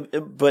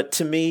that. But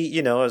to me,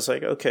 I was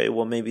like, okay,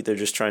 well, maybe they're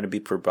just trying to be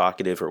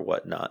provocative or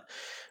whatnot.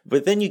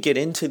 But then you get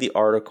into the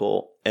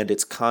article and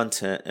its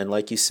content, and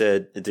like you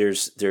said,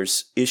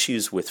 there's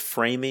issues with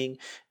framing,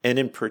 and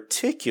in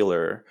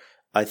particular,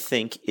 I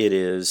think it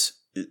is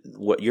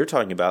what you're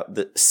talking about,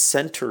 the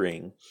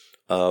centering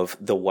of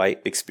the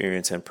white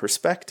experience and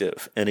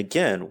perspective. And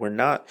again, we're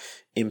not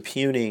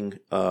impugning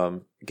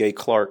Gay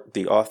Clark,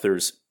 the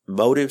author's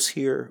motives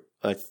here.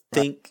 I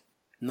think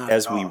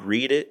as we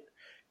read it,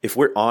 if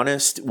we're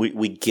honest,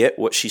 we get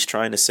what she's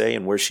trying to say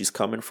and where she's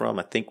coming from.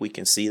 I think we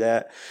can see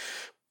that.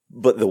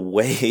 But the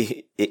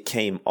way it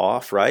came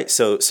off, right?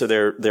 So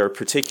there are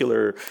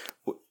particular.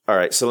 All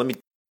right. So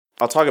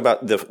I'll talk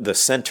about the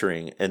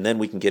centering, and then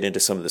we can get into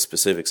some of the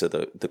specifics of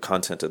the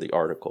content of the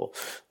article.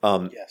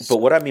 Yes. But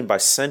what I mean by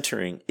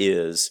centering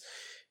is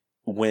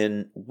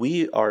when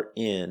we are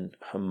in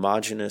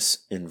homogenous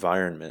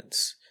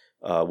environments,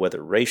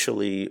 whether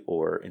racially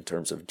or in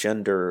terms of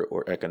gender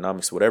or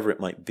economics, whatever it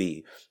might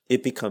be,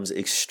 it becomes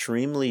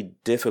extremely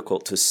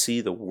difficult to see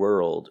the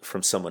world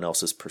from someone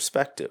else's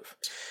perspective.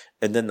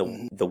 And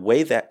then the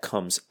way that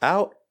comes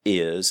out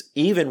is,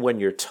 even when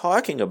you're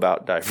talking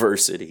about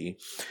diversity,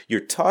 you're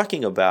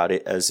talking about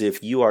it as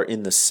if you are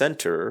in the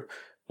center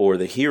or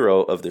the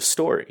hero of the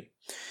story.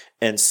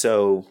 And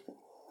so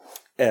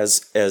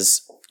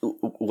as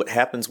what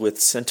happens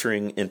with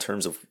centering in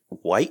terms of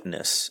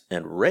whiteness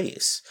and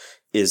race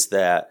is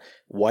that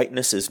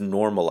whiteness is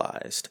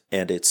normalized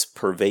and it's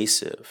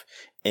pervasive.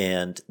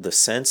 And the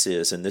sense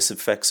is, and this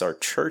affects our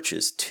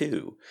churches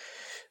too,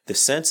 the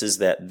sense is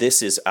that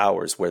this is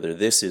ours, whether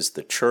this is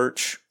the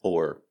church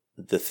or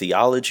the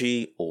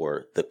theology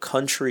or the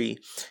country.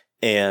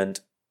 And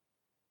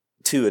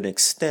to an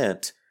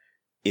extent,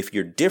 if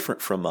you're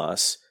different from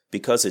us,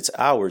 because it's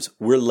ours,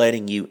 we're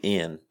letting you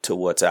in to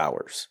what's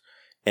ours.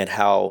 And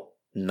how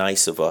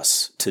nice of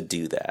us to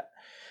do that.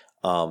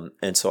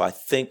 And so I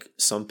think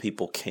some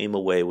people came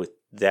away with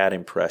that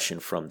impression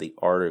from the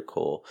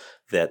article,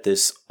 that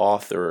this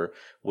author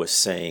was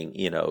saying,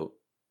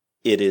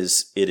 it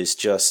is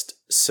just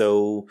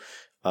so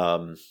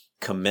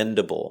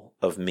commendable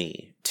of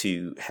me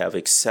to have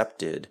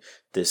accepted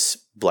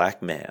this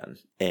black man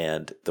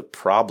and the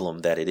problem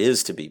that it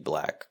is to be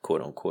black,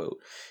 quote unquote,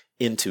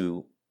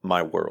 into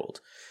my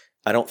world.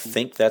 I don't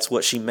think that's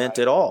what she meant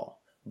at all.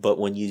 But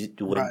when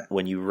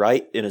you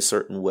write in a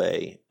certain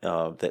way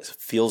that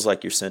feels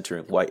like you're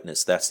centering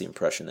whiteness, that's the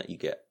impression that you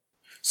get.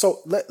 So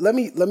let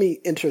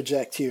me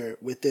interject here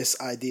with this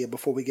idea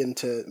before we get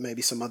into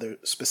maybe some other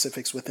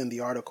specifics within the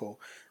article.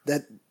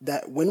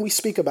 That when we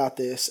speak about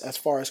this as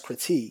far as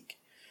critique,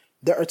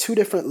 there are two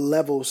different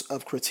levels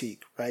of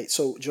critique, right?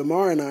 So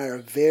Jamar and I are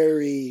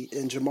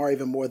and Jamar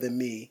even more than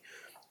me,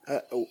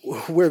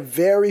 we're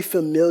very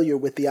familiar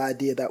with the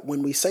idea that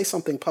when we say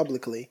something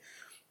publicly,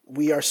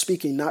 we are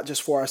speaking not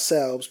just for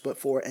ourselves, but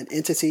for an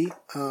entity,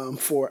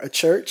 for a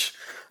church,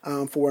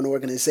 for an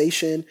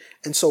organization.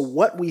 And so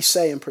what we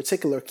say in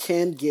particular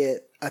can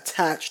get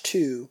attached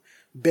to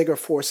bigger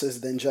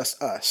forces than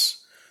just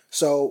us.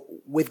 So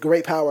with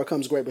great power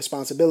comes great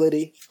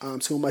responsibility. To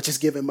whom much is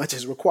given, much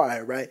is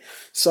required, right?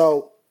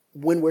 So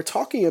when we're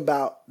talking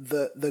about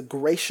the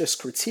gracious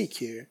critique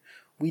here,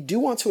 we do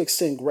want to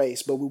extend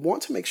grace, but we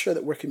want to make sure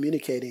that we're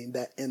communicating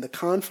that in the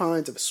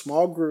confines of a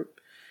small group,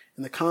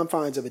 in the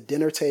confines of a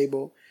dinner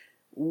table,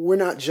 we're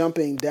not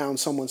jumping down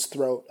someone's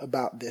throat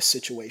about this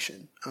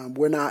situation.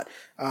 We're not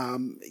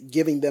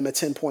giving them a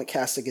 10-point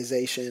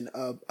castigation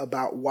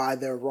about why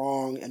they're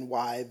wrong and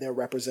why they're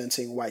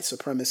representing white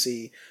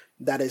supremacy.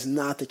 That is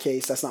not the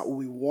case. That's not what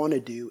we want to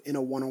do in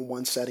a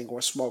one-on-one setting or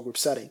a small group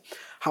setting.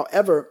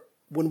 However,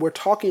 when we're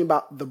talking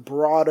about the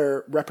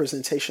broader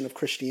representation of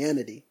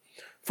Christianity,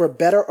 for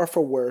better or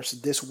for worse,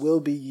 this will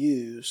be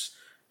used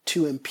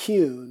to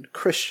impugn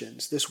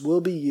Christians. This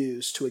will be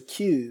used to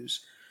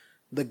accuse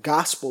the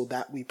gospel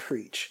that we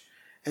preach.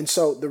 And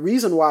so the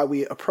reason why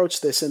we approach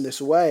this in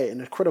this way,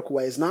 in a critical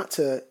way, is not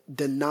to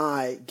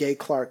deny Gay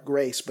Clark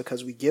grace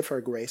because we give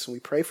her grace and we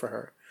pray for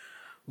her.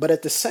 But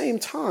at the same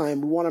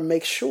time, we want to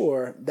make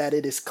sure that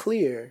it is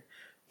clear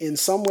in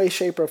some way,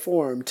 shape, or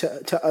form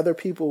to other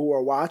people who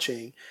are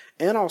watching,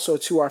 and also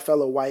to our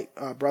fellow white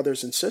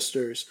brothers and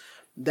sisters,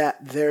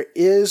 that there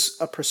is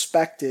a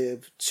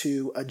perspective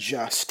to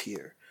adjust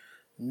here.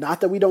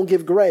 Not that we don't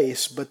give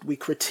grace, but we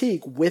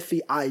critique with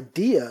the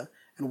idea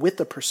and with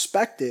the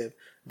perspective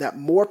that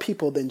more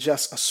people than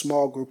just a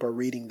small group are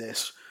reading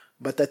this,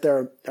 but that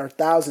there are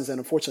thousands and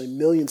unfortunately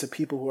millions of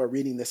people who are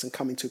reading this and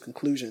coming to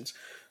conclusions.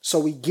 So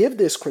we give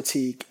this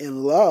critique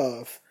in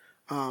love,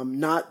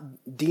 not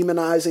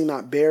demonizing,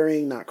 not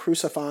burying, not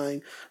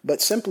crucifying,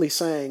 but simply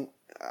saying,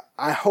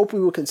 I hope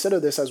we will consider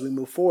this as we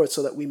move forward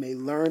so that we may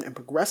learn and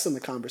progress in the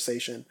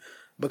conversation.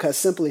 Because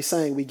simply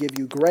saying we give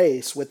you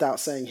grace without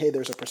saying, hey,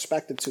 there's a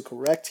perspective to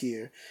correct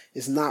here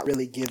is not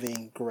really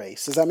giving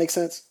grace. Does that make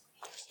sense?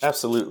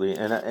 Absolutely.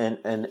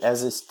 And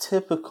as is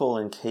typical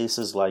in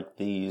cases like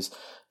these,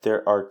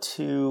 there are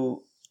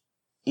two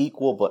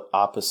equal but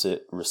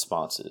opposite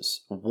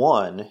responses.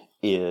 One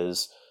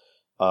is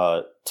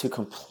to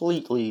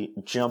completely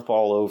jump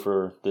all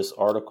over this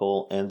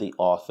article and the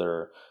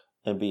author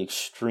and be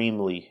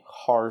extremely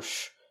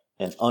harsh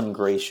and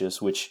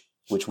ungracious, which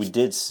we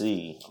did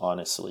see,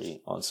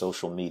 honestly, on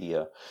social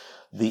media.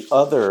 The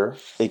other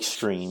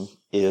extreme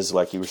is,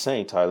 like you were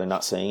saying, Tyler,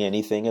 not saying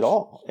anything at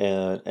all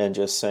and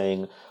just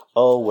saying,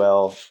 oh,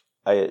 well,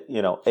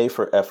 A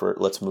for effort,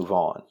 let's move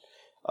on.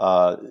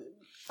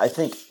 I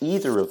think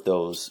either of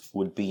those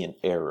would be an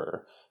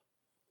error.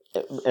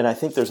 And I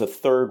think there's a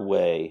third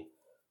way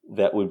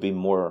that would be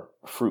more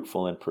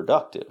fruitful and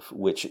productive,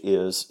 which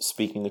is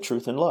speaking the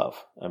truth in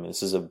love. I mean,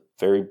 this is a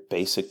very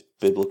basic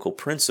biblical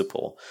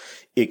principle.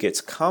 It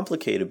gets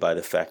complicated by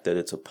the fact that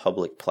it's a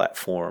public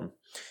platform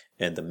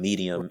and the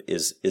medium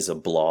is a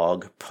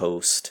blog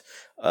post.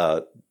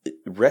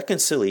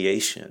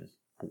 Reconciliation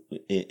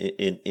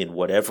in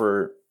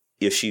whatever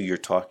issue you're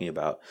talking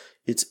about,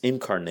 it's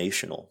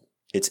incarnational,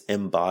 it's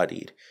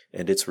embodied,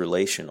 and it's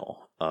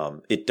relational.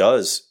 It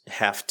does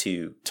have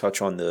to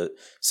touch on the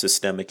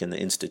systemic and the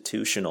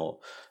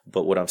institutional,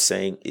 but what I'm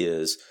saying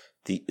is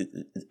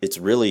it's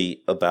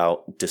really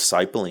about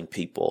discipling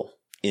people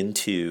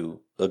into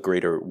a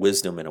greater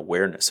wisdom and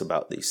awareness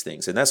about these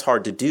things. And that's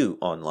hard to do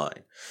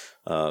online,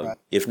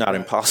 if not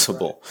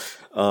impossible.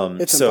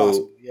 It's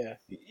impossible.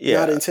 Yeah.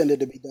 Not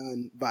intended to be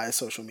done via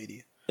social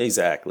media.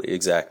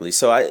 Exactly.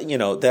 So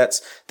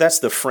that's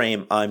the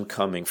frame I'm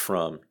coming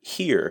from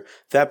here.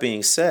 That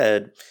being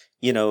said,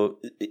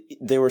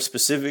 there were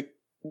specific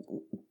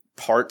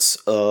parts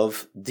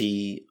of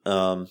the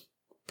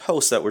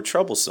posts that were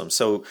troublesome.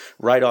 So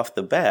right off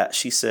the bat,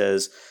 she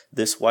says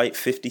this white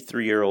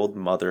 53-year-old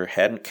mother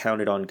hadn't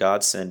counted on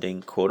God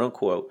sending, quote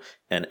unquote,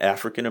 an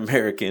African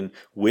American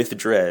with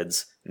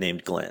dreads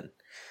named Glenn.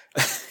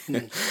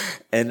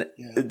 And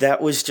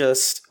that was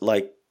just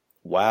like,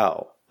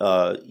 wow.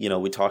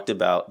 We talked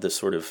about the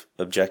sort of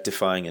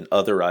objectifying and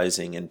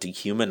otherizing and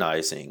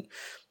dehumanizing.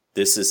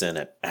 This isn't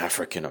an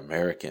African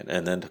American.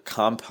 And then the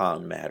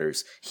compound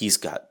matters. He's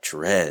got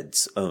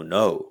dreads. Oh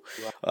no.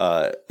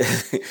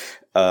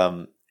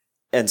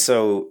 And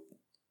so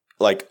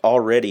like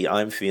already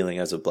I'm feeling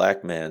as a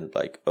black man,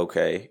 like,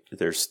 okay,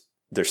 there's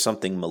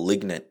something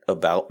malignant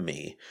about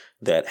me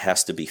that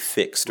has to be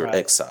fixed or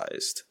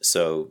excised.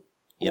 So,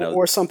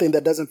 or something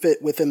that doesn't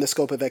fit within the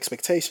scope of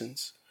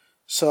expectations.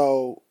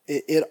 So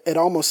it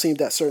almost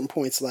seemed at certain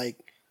points like,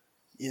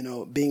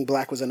 being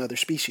black was another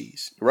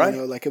species, right?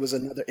 Like it was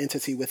another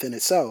entity within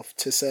itself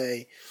to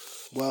say,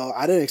 well,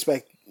 I didn't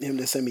expect him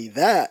to send me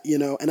that,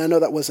 and I know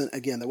that wasn't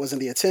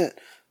the intent,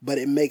 but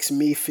it makes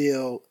me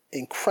feel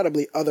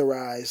incredibly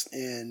otherized,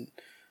 and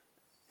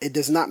it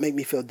does not make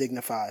me feel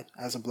dignified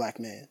as a black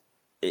man.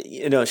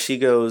 She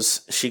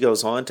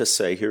goes on to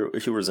say, here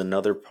was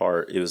another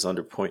part. It was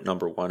under point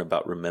number 1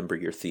 about remember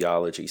your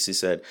theology. She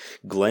said,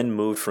 Glenn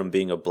moved from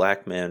being a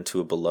black man to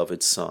a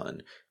beloved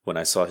son when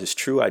I saw his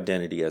true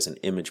identity as an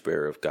image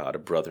bearer of God, a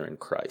brother in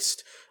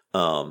Christ.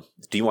 Do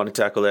you want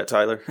to tackle that,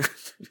 Tyler?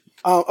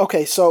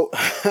 Okay. So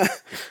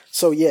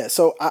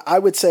I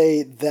would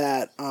say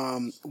that,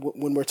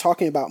 when we're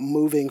talking about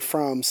moving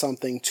from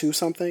something to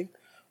something,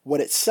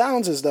 what it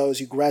sounds as though is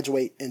you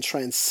graduate and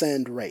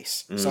transcend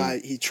race. So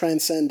he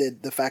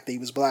transcended the fact that he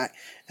was black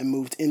and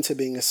moved into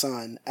being a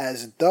son,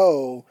 as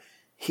though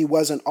he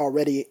wasn't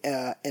already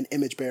an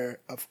image bearer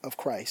of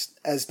Christ,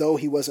 as though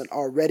he wasn't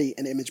already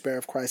an image bearer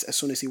of Christ as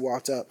soon as he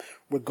walked up,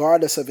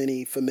 regardless of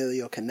any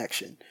familial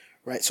connection,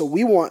 right? So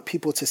we want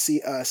people to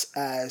see us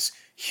as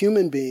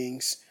human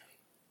beings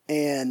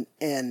and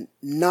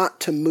not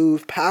to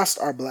move past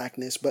our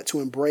blackness, but to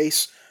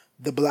embrace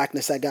the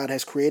blackness that God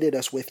has created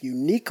us with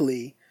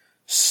uniquely,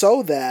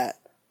 so that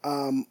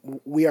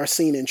we are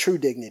seen in true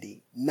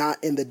dignity,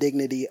 not in the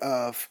dignity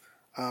of,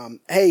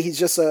 hey,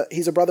 he's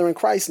a brother in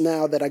Christ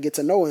now that I get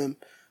to know him,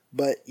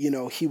 but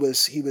he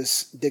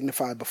was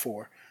dignified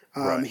before.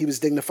 Right. He was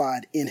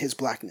dignified in his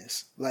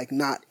blackness, like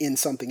not in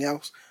something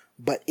else,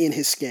 but in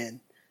his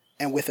skin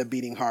and with a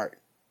beating heart.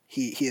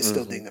 He is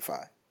still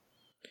dignified.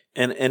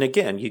 And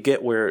again, you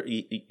get where,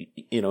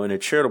 in a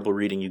charitable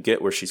reading, you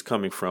get where she's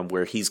coming from,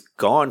 where he's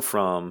gone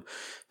from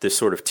this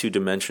sort of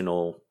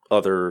two-dimensional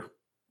other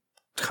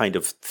kind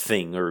of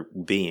thing or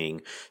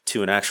being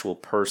to an actual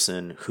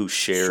person who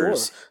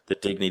shares the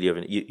dignity of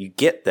it. You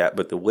get that,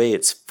 but the way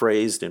it's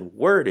phrased and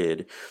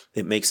worded,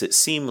 it makes it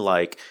seem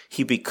like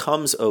he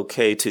becomes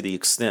okay to the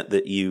extent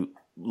that you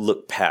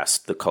look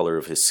past the color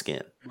of his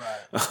skin.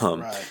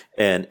 Right.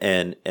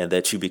 And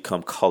that you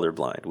become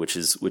colorblind, which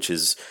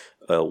is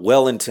a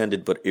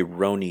well-intended but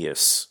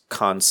erroneous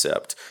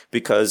concept,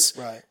 because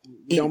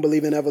we don't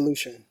believe in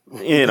evolution.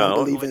 We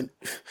don't believe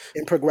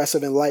in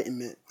progressive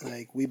enlightenment.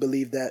 Like, we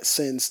believe that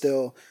sin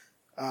still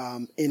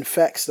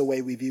infects the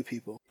way we view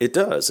people. It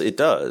does.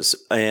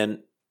 And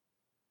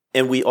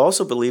we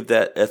also believe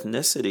that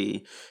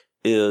ethnicity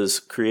is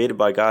created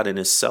by God and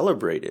is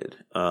celebrated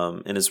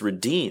and is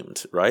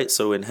redeemed, right?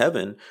 So in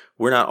heaven,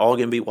 we're not all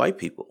going to be white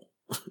people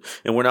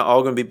and we're not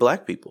all going to be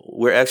black people.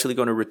 We're actually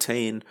going to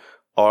retain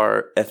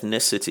our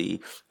ethnicity,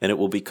 and it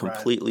will be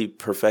completely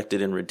perfected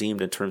and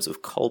redeemed in terms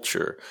of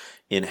culture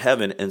in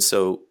heaven. And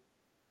so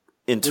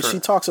which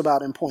she talks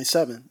about in point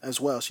 7 as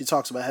well. She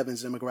talks about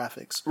heaven's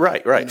demographics.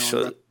 Right.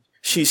 So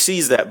she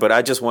sees that, but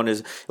I just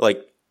wanted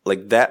like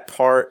that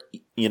part,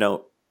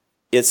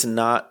 it's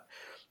not,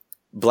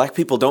 black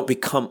people don't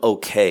become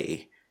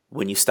okay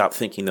when you stop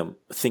thinking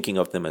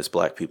of them as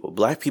black people.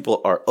 Black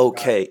people are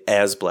okay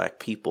as black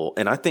people.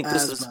 And I think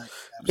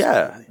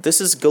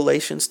this is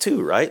Galatians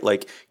 2, right?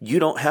 Like, you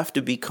don't have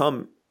to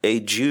become a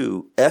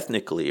Jew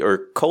ethnically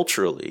or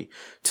culturally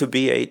to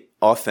be a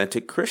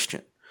authentic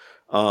Christian.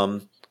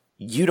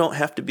 You don't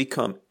have to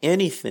become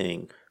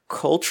anything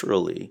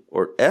culturally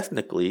or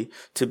ethnically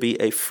to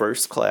be a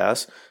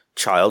first-class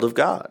child of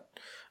God.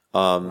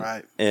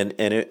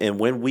 And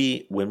when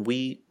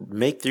we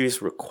make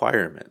these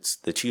requirements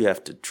that you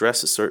have to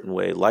dress a certain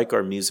way, like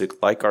our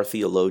music, like our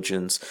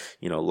theologians,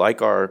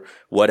 like our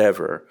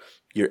whatever,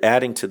 you're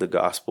adding to the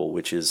gospel,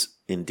 which is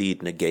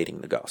indeed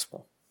negating the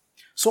gospel.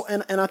 So,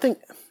 and I think,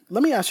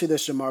 let me ask you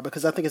this, Jamar,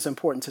 because I think it's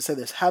important to say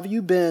this. Have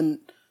you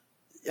been,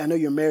 I know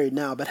you're married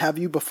now, but have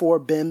you before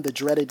been the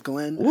dreaded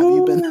Glenn?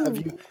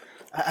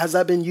 Has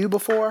that been you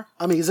before?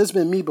 I mean, it's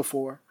been me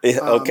before. Yeah,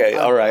 okay,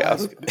 all right.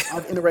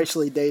 I've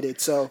interracially dated,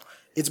 so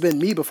it's been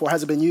me before.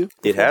 Has it been you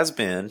before? It has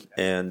been,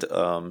 and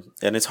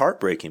it's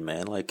heartbreaking,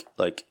 man. Like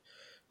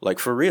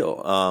for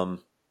real.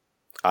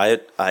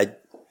 I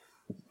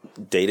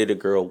dated a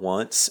girl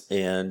once,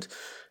 and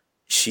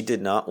she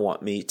did not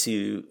want me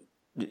to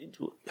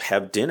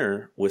have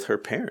dinner with her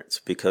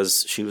parents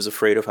because she was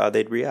afraid of how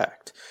they'd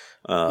react.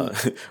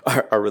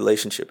 Our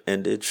relationship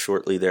ended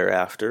shortly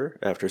thereafter,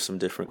 after some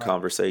different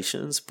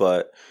conversations,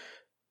 but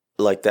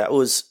like that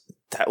was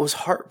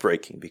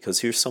heartbreaking,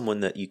 because here's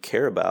someone that you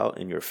care about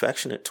and you're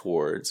affectionate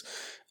towards,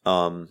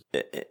 and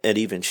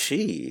even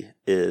she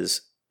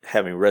is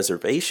having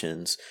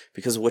reservations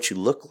because of what you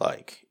look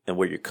like and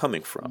where you're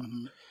coming from.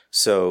 Mm-hmm.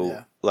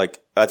 So,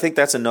 I think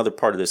that's another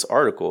part of this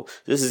article.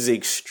 This is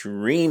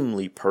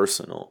extremely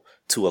personal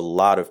to a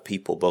lot of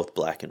people, both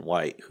black and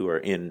white, who are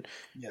in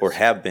or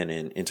have been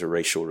in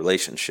interracial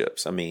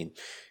relationships. I mean,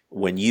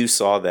 when you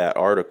saw that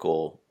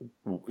article,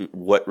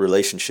 what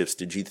relationships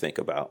did you think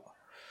about?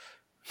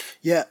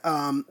 Yeah,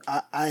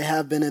 I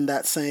have been in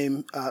that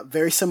same,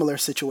 very similar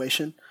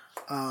situation.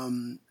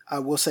 I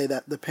will say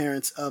that the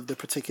parents of the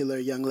particular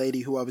young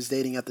lady who I was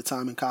dating at the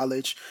time in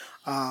college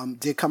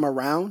did come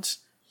around,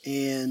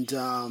 and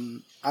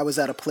I was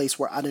at a place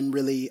where I didn't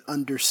really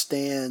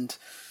understand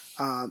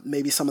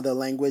maybe some of the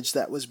language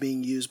that was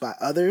being used by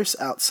others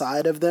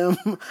outside of them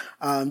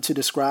to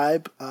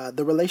describe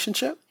the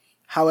relationship.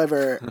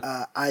 However,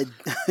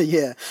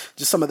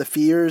 just some of the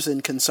fears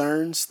and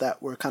concerns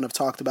that were kind of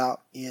talked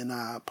about in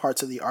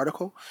parts of the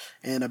article,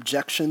 and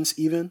objections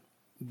even.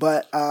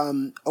 But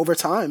over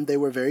time, they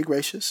were very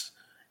gracious.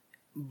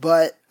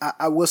 But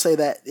I will say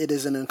that it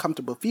is an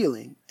uncomfortable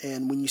feeling.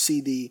 And when you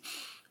see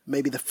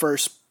maybe the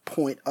first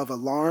point of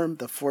alarm,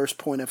 the first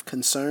point of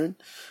concern,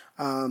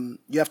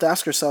 you have to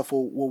ask yourself,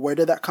 well, where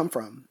did that come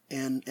from?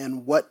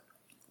 And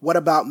what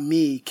about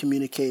me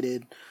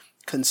communicated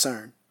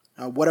concern?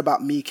 What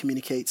about me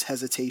communicates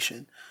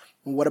hesitation?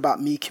 And what about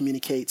me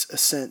communicates a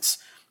sense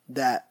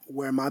that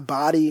where my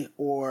body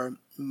or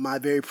my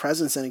very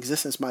presence and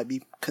existence might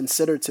be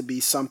considered to be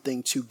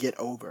something to get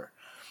over?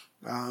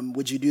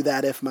 Would you do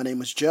that if my name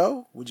was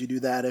Joe? Would you do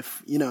that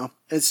if,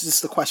 it's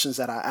just the questions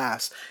that I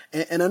asked.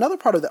 And another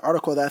part of the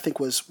article that I think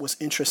was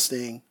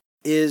interesting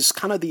is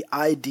kind of the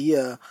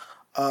idea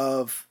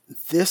of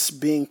this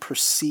being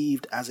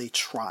perceived as a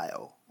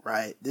trial,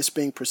 right? This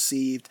being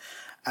perceived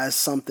as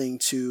something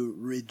to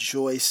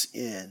rejoice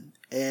in.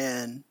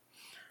 And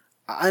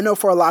I know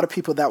for a lot of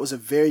people that was a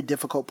very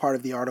difficult part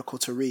of the article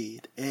to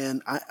read.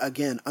 And I,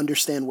 again,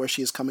 understand where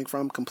she is coming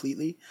from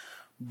completely.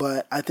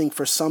 But I think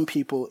for some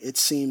people, it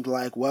seemed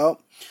like,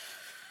 well,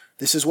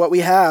 this is what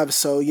we have.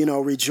 So,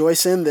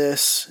 rejoice in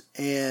this.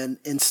 And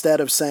instead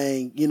of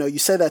saying, you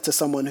say that to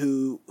someone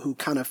who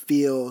kind of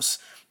feels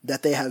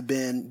that they have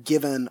been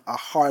given a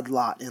hard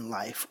lot in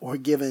life or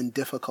given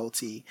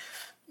difficulty.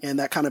 And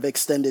that kind of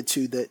extended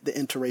to the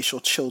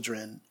interracial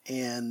children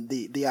and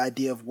the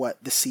idea of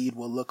what the seed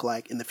will look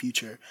like in the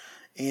future.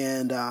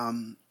 And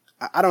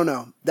I don't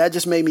know. That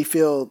just made me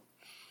feel,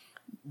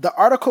 the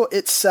article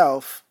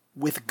itself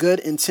with good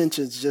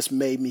intentions just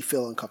made me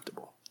feel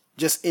uncomfortable.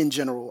 Just in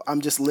general,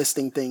 I'm just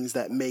listing things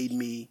that made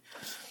me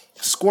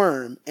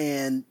squirm.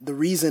 And the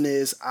reason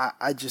is I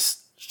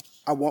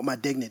want my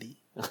dignity.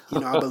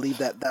 I believe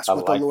that's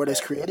what the Lord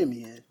has created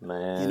me in.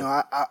 Man.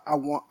 I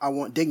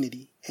want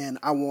dignity, and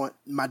I want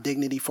my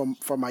dignity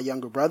for my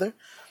younger brother,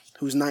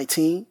 who's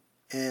 19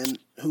 and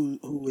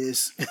who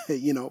is,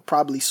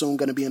 probably soon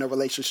going to be in a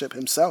relationship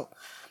himself,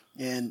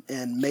 and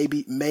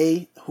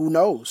maybe who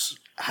knows,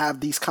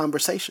 have these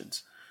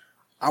conversations.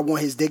 I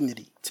want his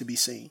dignity to be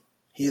seen.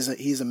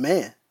 He's a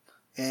man,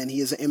 and he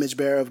is an image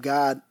bearer of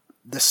God.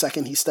 The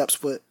second he steps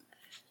foot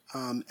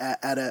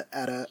at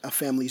a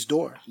family's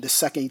door, the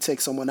second he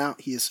takes someone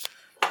out, he's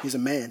a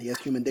man. He has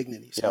human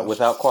dignity. So. Yeah,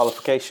 without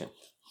qualification,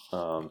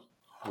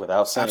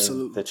 without saying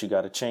Absolutely. that you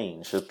got to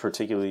change,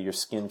 particularly your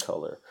skin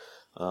color.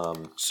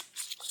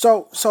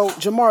 So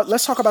Jamar,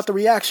 let's talk about the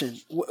reaction.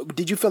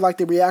 Did you feel like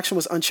the reaction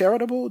was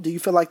uncharitable? Do you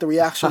feel like the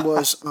reaction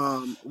was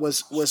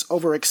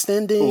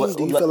overextending?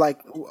 Do you feel like,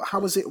 how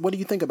was it? What do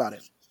you think about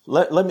it?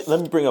 Let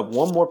me bring up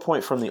one more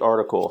point from the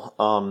article.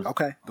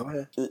 Okay, go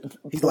ahead.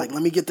 He's like,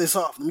 let me get this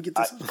off.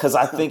 Because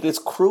I think it's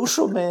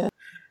crucial, man.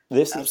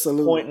 This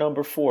Absolutely. is point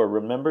number 4.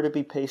 Remember to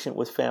be patient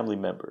with family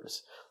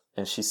members.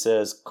 And she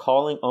says,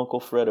 calling Uncle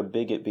Fred a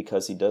bigot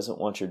because he doesn't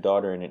want your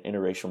daughter in an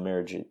interracial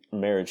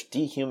marriage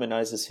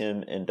dehumanizes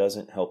him and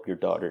doesn't help your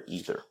daughter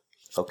either.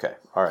 Okay,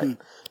 all right.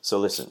 So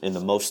listen, in the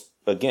most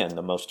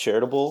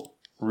charitable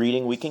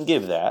reading we can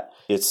give that,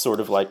 it's sort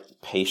of like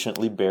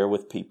patiently bear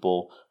with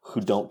people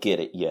who don't get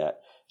it yet.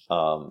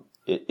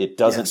 It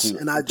doesn't do...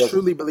 And I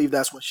truly believe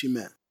that's what she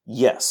meant.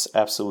 Yes,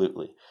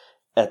 absolutely.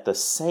 At the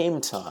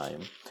same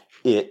time,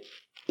 it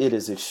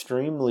is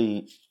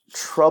extremely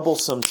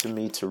troublesome to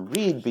me to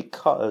read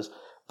because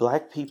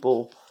Black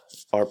people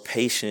are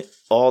patient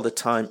all the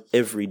time,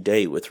 every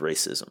day with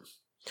racism.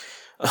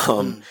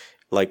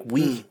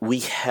 We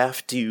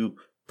have to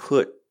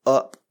put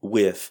up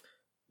with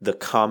the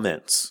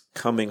comments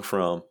coming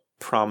from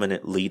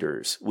prominent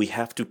leaders. We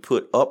have to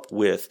put up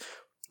with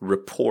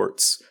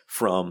reports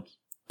from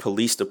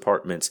police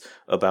departments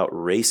about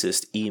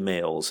racist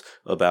emails,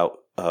 about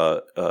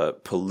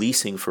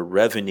policing for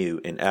revenue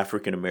in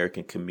African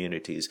American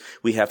communities.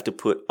 We have to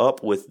put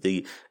up with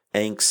the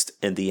angst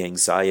and the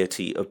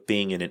anxiety of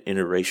being in an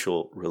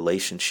interracial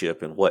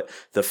relationship and what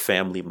the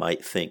family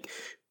might think.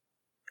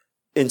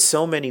 In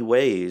so many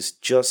ways,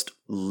 just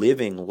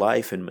living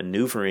life and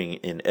maneuvering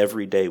in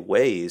everyday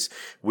ways,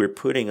 we're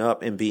putting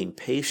up and being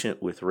patient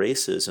with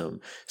racism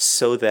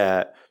so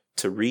that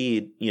to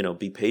read,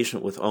 be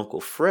patient with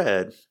Uncle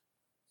Fred,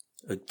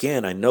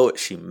 again, I know what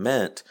she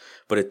meant,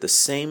 but at the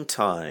same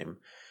time,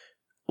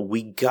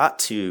 we got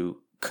to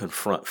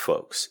confront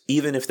folks,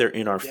 even if they're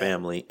in our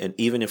family and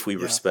even if we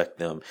respect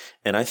them.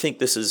 And I think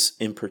this is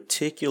in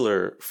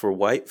particular for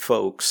white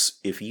folks,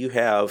 if you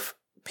have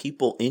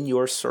people in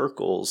your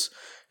circles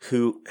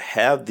who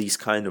have these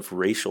kind of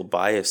racial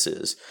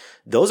biases,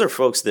 those are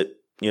folks that,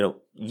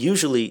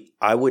 usually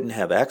I wouldn't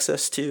have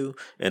access to,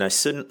 and I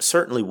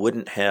certainly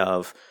wouldn't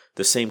have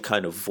the same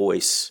kind of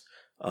voice,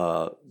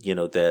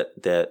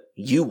 that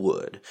you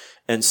would.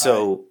 And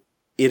so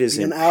it is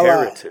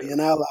imperative. Be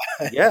an ally.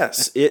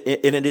 Yes.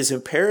 It is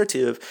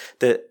imperative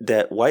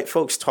that white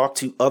folks talk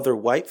to other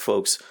white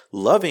folks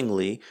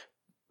lovingly,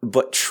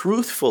 but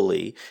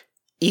truthfully,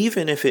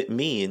 even if it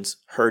means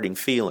hurting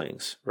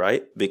feelings,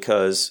 right?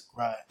 Because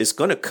it's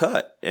going to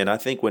cut. And I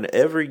think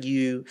whenever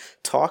you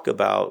talk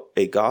about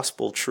a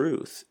gospel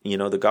truth,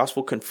 the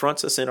gospel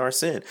confronts us in our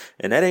sin,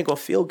 and that ain't going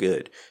to feel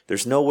good.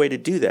 There's no way to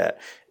do that.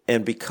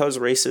 And because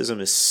racism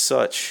is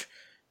such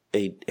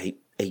a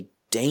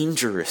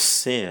dangerous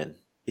sin,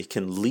 it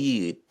can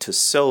lead to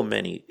so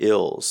many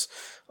ills.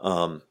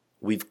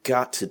 We've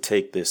got to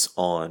take this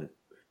on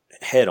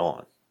head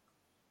on.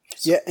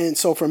 Yeah, and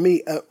so for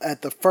me,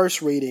 at the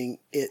first reading,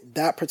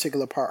 that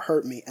particular part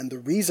hurt me. And the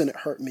reason it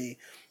hurt me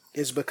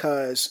is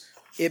because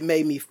it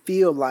made me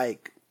feel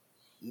like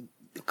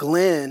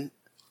Glenn,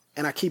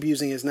 and I keep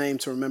using his name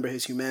to remember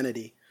his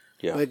humanity,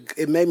 but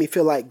it made me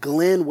feel like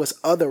Glenn was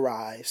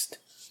otherized,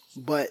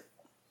 but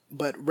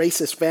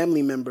racist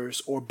family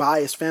members or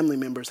biased family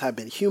members have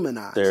been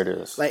humanized. There it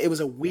is. Like, it was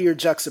a weird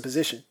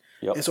juxtaposition.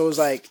 Yep. And so it was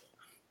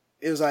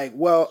like,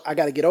 well, I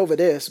got to get over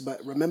this,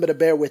 but remember to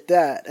bear with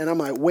that. And I'm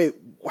like, wait,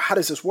 how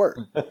does this work?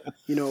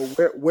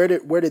 Where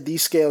did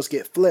these scales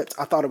get flipped?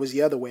 I thought it was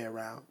the other way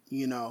around,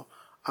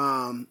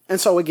 And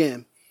so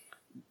again,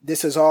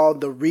 this is all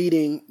the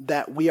reading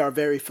that we are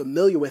very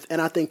familiar with.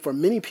 And I think for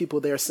many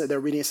people, they're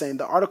reading and saying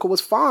the article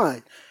was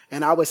fine.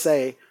 And I would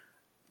say,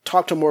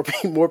 talk to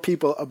more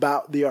people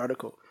about the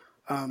article.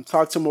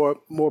 Talk to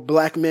more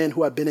black men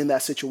who have been in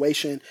that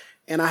situation.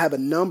 And I have a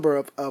number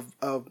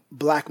of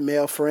black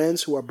male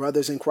friends who are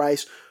brothers in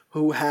Christ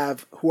who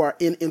are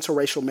in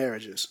interracial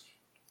marriages.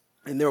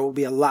 And there will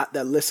be a lot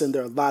that listen.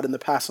 There are a lot in the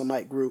Pastor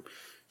Mike group.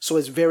 So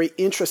it's very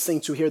interesting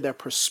to hear their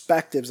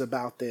perspectives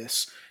about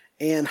this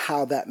and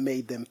how that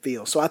made them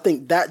feel. So I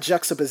think that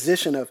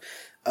juxtaposition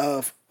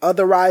of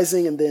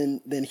otherizing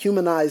and then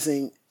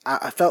humanizing,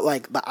 I felt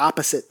like the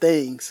opposite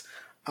things.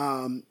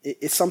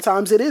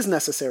 Sometimes it is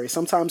necessary.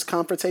 Sometimes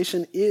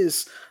confrontation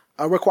is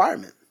a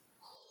requirement.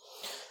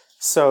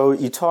 So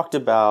you talked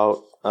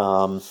about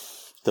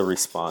the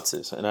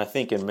responses, and I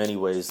think in many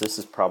ways this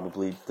is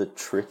probably the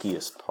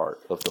trickiest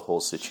part of the whole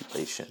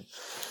situation.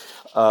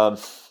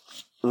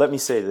 Let me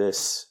say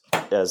this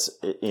as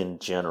in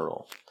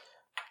general.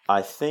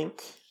 I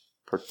think,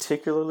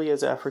 particularly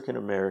as African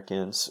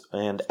Americans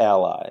and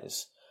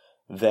allies,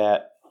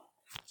 that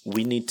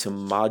we need to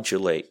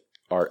modulate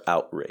our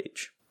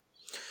outrage.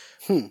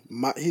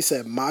 He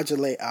said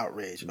modulate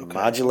outrage. Okay.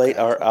 Modulate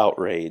our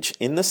outrage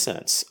in the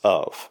sense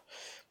of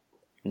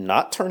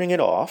not turning it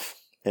off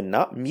and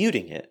not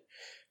muting it,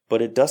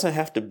 but it doesn't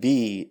have to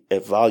be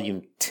at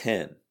volume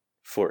 10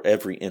 for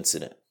every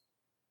incident,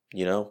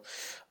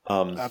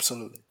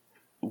 Absolutely.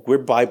 We're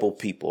Bible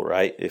people,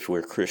 right? If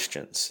we're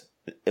Christians,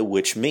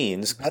 which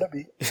means better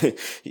be.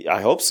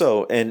 I hope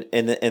so. And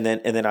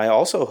then I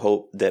also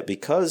hope that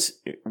because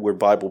we're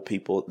Bible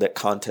people, that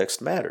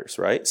context matters,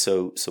 right?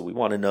 So we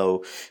want to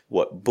know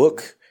what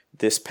book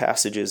this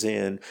passage is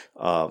in,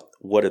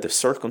 what are the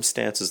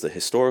circumstances, the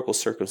historical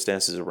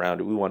circumstances around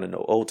it. We want to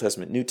know Old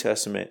Testament, New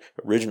Testament,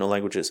 original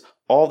languages.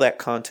 All that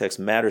context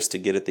matters to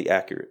get at the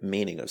accurate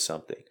meaning of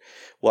something.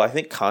 Well, I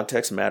think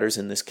context matters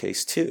in this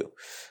case too.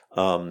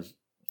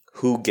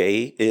 Who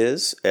Gay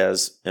is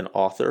as an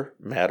author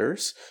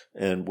matters,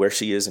 and where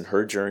she is in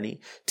her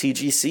journey.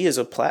 TGC is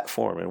a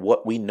platform, and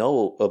what we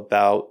know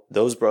about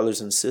those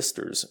brothers and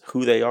sisters,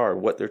 who they are,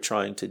 what they're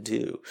trying to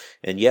do.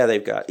 And yeah,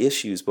 they've got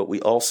issues, but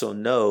we also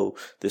know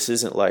this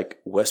isn't like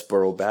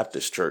Westboro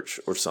Baptist Church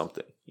or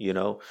something,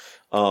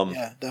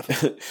 Yeah,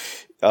 definitely.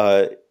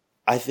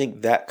 I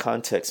think that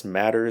context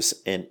matters,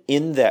 and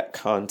in that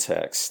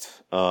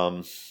context,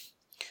 and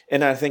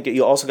I think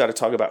you also got to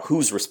talk about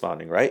who's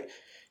responding, right?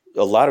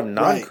 A lot of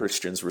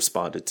non-Christians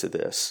responded to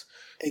this.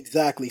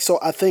 Exactly. So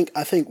I think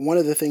one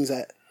of the things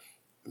that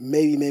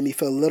maybe made me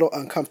feel a little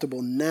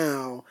uncomfortable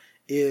now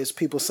is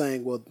people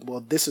saying,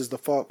 well, this is the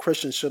fault.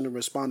 Christians shouldn't have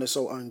responded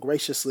so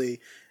ungraciously.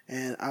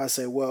 And I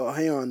say, well,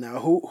 hang on now.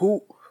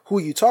 Who are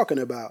you talking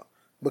about?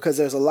 Because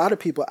there's a lot of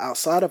people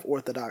outside of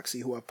Orthodoxy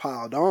who are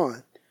piled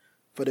on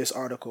for this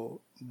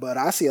article. But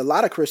I see a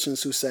lot of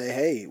Christians who say,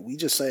 hey, we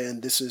just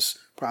saying this is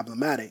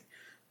problematic.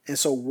 And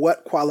so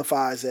what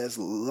qualifies as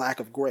lack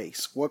of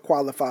grace? What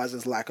qualifies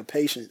as lack of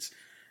patience?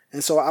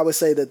 And so I would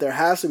say that there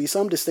has to be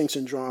some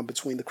distinction drawn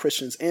between the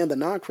Christians and the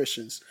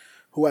non-Christians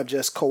who have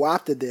just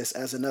co-opted this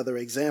as another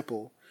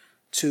example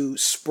to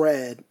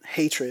spread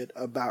hatred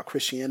about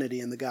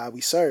Christianity and the God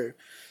we serve.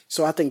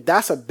 So I think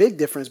that's a big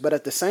difference. But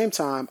at the same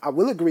time, I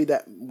will agree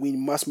that we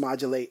must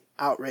modulate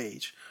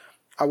outrage.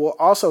 I will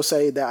also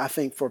say that I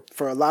think for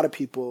a lot of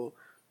people,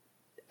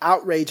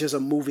 outrage is a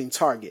moving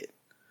target.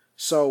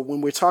 So when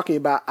we're talking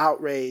about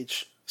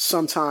outrage,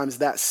 sometimes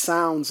that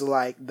sounds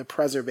like the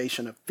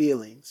preservation of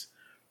feelings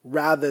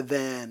rather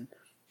than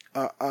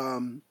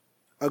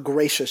a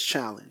gracious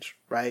challenge,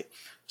 right?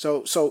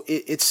 So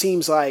it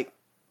seems like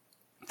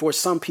for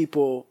some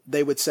people,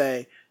 they would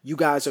say, you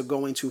guys are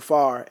going too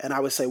far. And I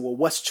would say, well,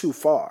 what's too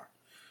far?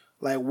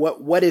 Like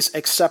what is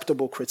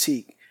acceptable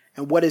critique?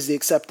 And what is the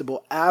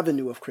acceptable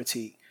avenue of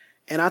critique?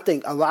 And I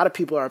think a lot of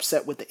people are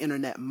upset with the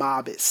internet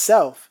mob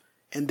itself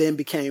and then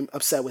became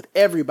upset with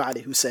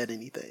everybody who said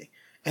anything.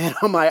 And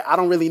I'm like, I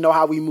don't really know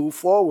how we move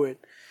forward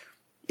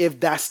if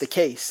that's the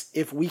case.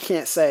 If we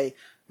can't say,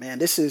 man,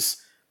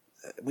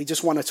 we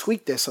just want to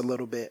tweak this a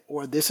little bit,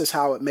 or this is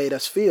how it made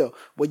us feel.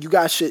 Well, you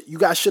guys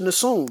shouldn't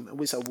assume. And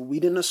we said, well, we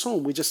didn't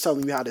assume. We're just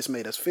telling you how this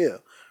made us feel,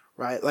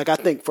 right? Like I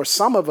think for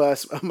some of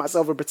us,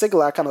 myself in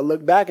particular, I kind of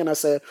look back and I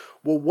said,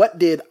 well, what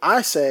did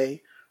I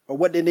say, or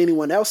what did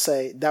anyone else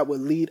say that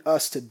would lead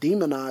us to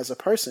demonize a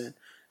person?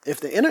 If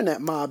the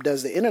internet mob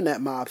does the internet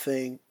mob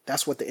thing,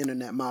 that's what the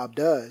internet mob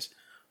does.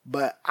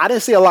 But I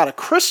didn't see a lot of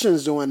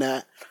Christians doing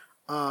that.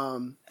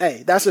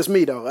 Hey, that's just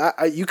me though.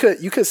 You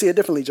could see it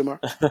differently, Jamar.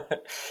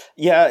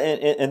 Yeah,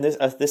 and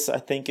this I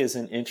think is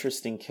an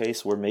interesting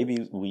case where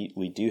maybe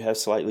we do have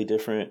slightly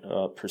different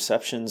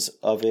perceptions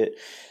of it.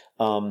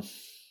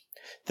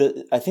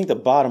 I think the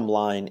bottom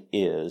line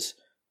is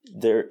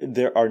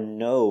there are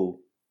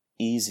no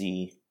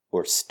easy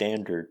or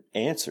standard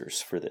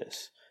answers for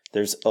this.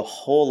 There's a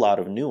whole lot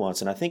of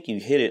nuance, and I think you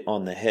hit it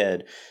on the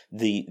head.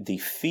 The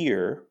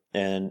fear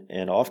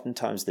and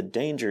oftentimes the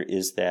danger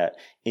is that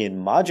in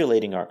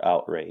modulating our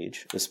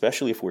outrage,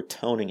 especially if we're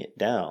toning it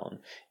down,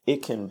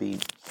 it can be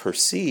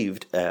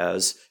perceived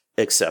as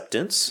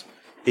acceptance.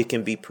 It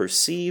can be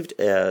perceived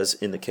as,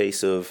 in the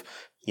case of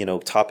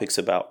topics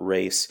about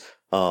race,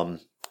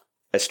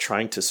 as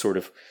trying to sort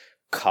of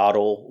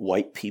coddle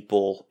white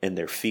people and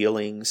their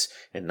feelings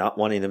and not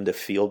wanting them to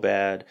feel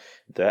bad,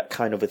 that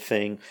kind of a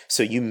thing.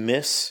 So you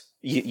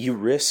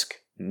risk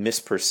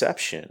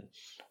misperception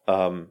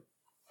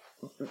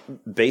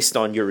based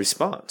on your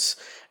response.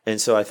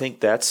 And so I think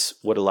that's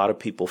what a lot of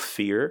people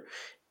fear.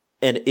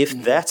 And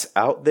if that's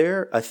out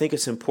there, I think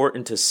it's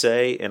important to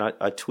say, and I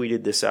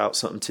tweeted this out,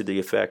 something to the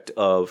effect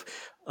of,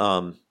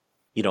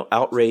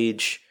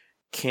 outrage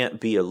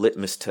can't be a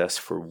litmus test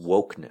for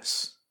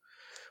wokeness.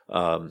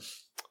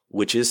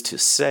 Which is to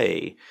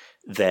say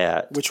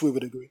that... Which we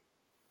would agree.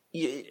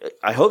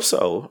 I hope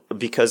so,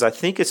 because I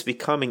think it's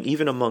becoming,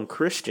 even among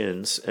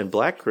Christians and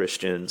Black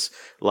Christians,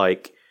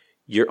 like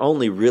you're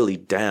only really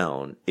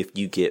down if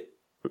you get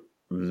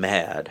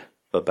mad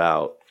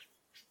about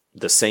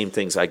the same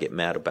things I get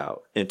mad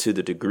about, and to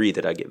the degree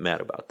that I get mad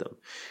about them.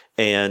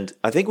 And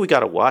I think we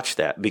got to watch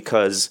that,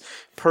 because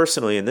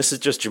personally, and this is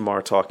just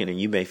Jamar talking and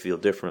you may feel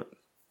different,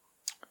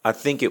 I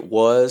think it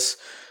was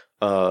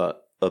a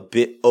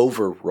bit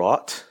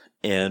overwrought.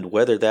 And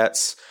whether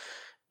that's,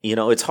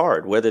 it's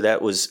hard, whether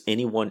that was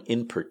anyone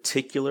in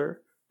particular,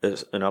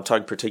 and I'm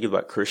talking particularly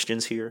about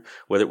Christians here,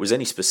 whether it was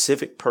any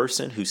specific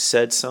person who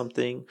said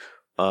something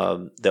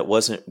that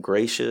wasn't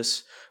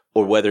gracious,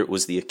 or whether it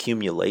was the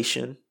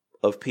accumulation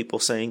of people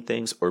saying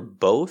things, or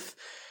both.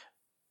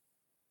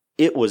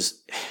 It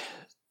was,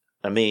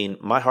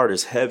 my heart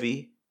is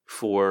heavy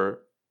for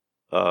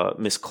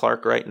Miss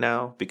Clark right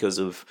now because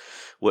of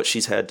what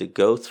she's had to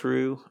go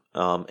through.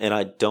 And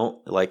I don't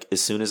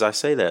as soon as I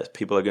say that,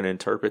 people are going to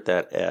interpret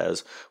that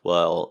as,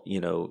 well,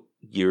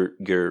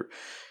 you're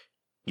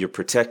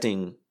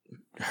protecting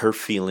her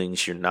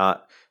feelings. You're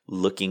not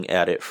looking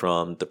at it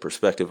from the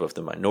perspective of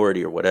the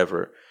minority or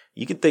whatever.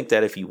 You can think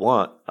that if you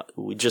want.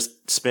 We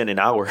just spent an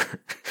hour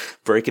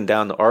breaking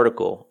down the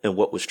article and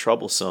what was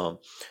troublesome.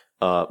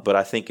 But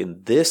I think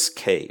in this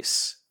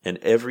case, in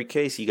every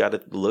case, you got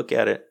to look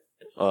at it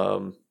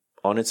on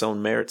its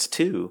own merits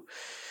too.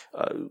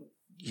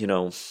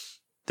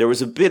 There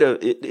was a bit of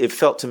it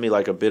felt to me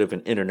like a bit of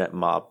an internet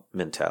mob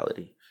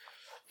mentality.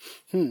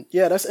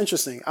 Yeah, that's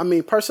interesting.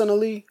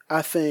 Personally,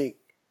 I think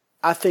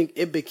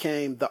it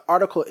became, the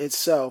article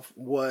itself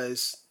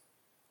was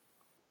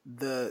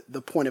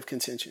the point of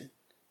contention.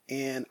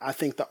 And I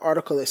think the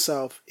article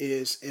itself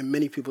is, in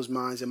many people's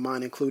minds, and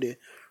mine included,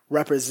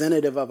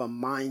 representative of a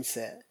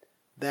mindset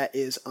that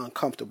is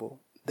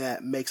uncomfortable,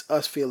 that makes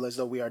us feel as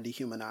though we are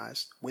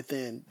dehumanized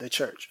within the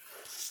church.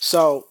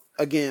 So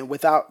again,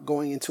 without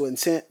going into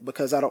intent,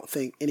 because I don't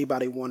think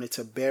anybody wanted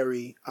to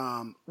bury,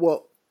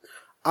 well,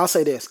 I'll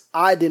say this.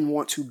 I didn't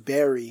want to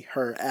bury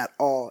her at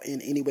all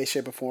in any way,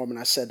 shape, or form. And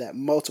I said that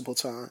multiple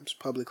times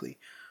publicly.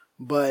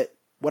 But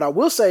what I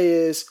will say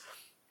is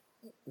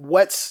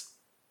what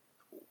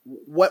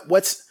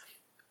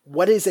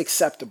is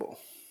acceptable?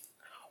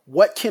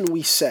 What can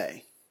we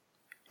say?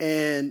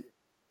 And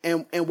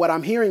what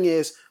I'm hearing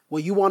is, well,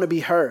 you want to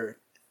be heard.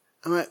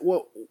 I'm like,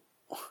 well,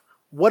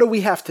 what do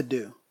we have to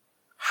do?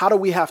 How do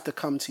we have to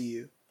come to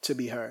you to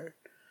be heard?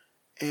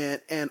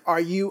 And are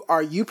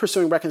you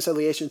pursuing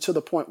reconciliation to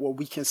the point where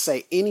we can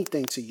say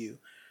anything to you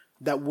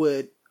that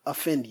would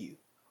offend you,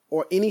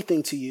 or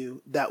anything to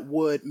you that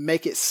would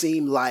make it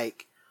seem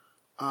like,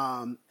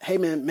 hey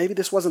man, maybe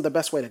this wasn't the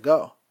best way to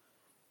go?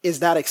 Is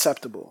that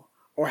acceptable?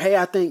 Or, hey,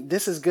 I think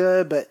this is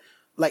good, but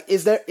like,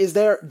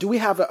 do we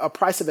have a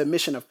price of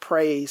admission of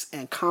praise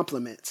and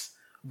compliments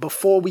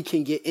before we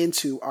can get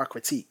into our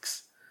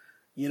critiques?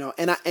 You know,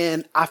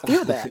 and I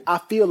feel that. I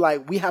feel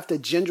like we have to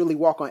gingerly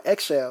walk on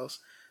eggshells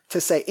to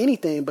say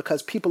anything,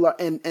 because people are,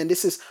 and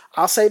this is,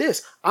 I'll say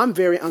this, I'm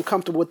very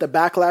uncomfortable with the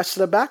backlash to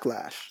the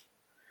backlash,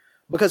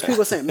 because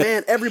people are saying,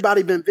 man,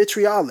 everybody been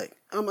vitriolic.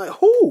 I'm like,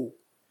 who?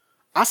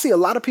 I see a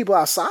lot of people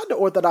outside the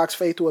Orthodox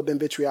faith who have been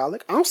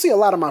vitriolic. I don't see a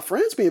lot of my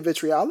friends being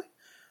vitriolic.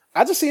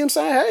 I just see them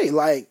saying, hey,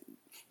 like,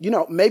 you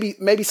know,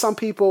 maybe some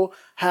people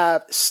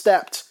have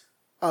stepped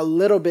a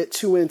little bit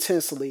too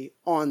intensely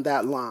on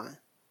that line.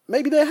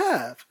 Maybe they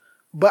have,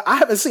 but I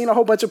haven't seen a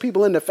whole bunch of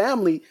people in the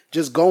family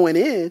just going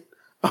in.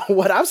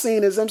 What I've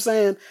seen is them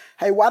saying,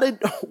 hey, why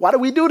did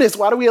we do this?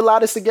 Why do we allow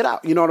this to get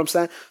out? You know what I'm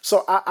saying?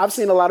 So I've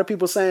seen a lot of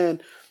people saying,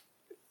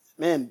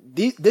 man,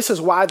 this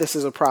is why this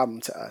is a problem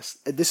to us.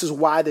 This is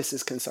why this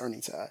is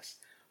concerning to us.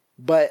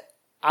 But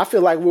I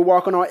feel like we're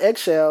walking on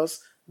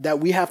eggshells that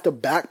we have to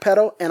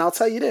backpedal. And I'll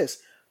tell you this,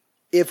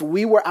 if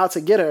we were out to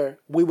get her,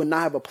 we would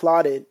not have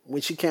applauded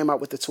when she came out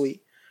with the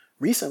tweet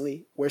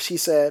recently where she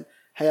said,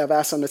 hey, I've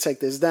asked them to take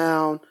this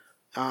down.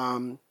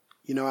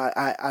 You know,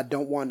 I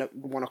don't want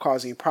to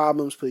cause any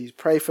problems. Please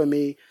pray for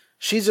me.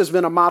 She's just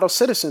been a model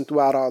citizen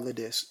throughout all of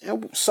this.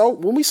 And so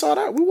when we saw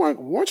that, we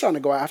weren't trying to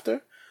go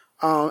after.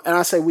 And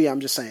I say we, I'm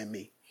just saying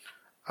me.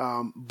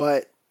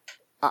 But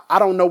I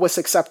don't know what's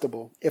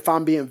acceptable. If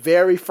I'm being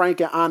very frank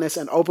and honest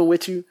and open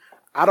with you,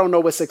 I don't know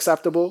what's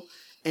acceptable.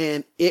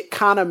 And it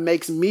kind of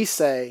makes me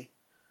say,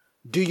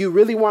 do you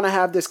really want to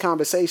have this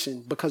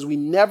conversation? Because we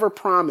never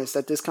promised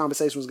that this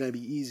conversation was going to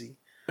be easy.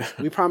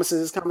 We promised that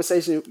this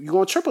conversation, you're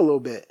going to trip a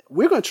little bit.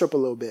 We're going to trip a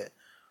little bit.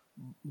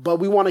 But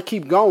we want to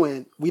keep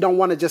going. We don't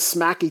want to just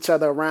smack each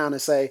other around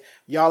and say,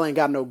 y'all ain't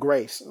got no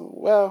grace.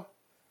 Well,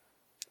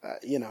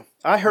 you know,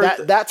 I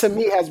heard that to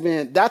me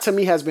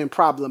has been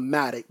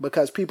problematic,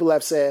 because people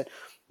have said,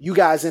 you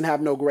guys didn't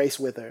have no grace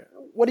with her.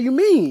 What do you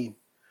mean?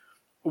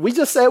 We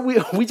just said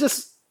we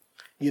just,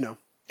 you know,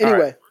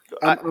 anyway.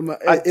 Right.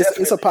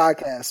 It's a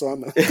podcast, so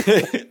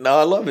I'm. No,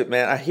 I love it,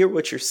 man. I hear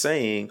what you're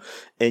saying,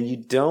 and you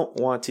don't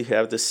want to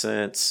have the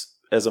sense,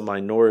 as a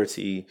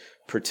minority,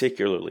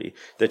 particularly,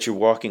 that you're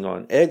walking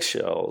on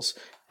eggshells,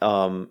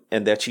 and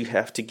that you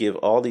have to give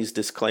all these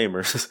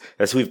disclaimers,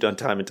 as we've done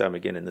time and time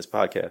again in this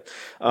podcast.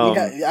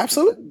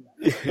 Absolutely,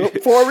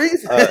 for a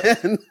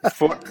reason.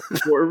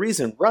 For a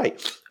reason, right?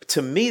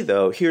 To me,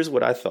 though, here's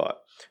what I thought.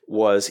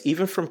 Was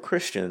even from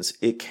Christians,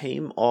 it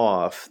came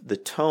off, the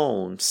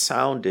tone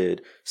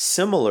sounded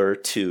similar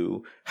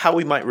to how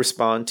we might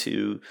respond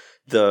to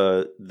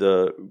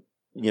the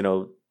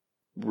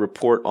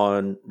report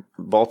on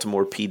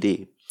Baltimore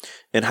PD,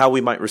 and how we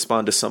might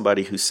respond to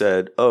somebody who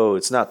said, oh,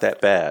 it's not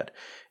that bad.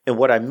 And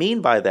what I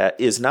mean by that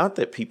is not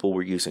that people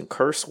were using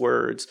curse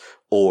words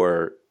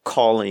or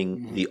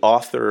calling the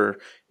author,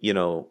 you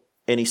know,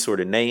 any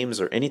sort of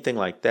names or anything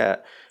like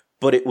that,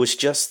 but it was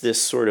just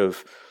this sort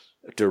of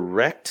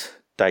direct,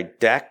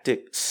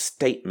 didactic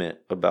statement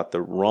about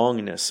the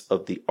wrongness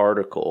of the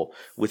article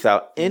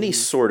without any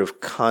sort of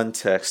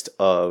context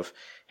of,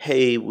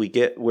 hey, we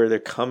get where they're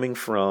coming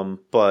from,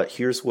 but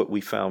here's what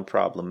we found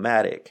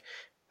problematic.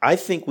 I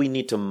think we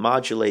need to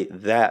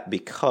modulate that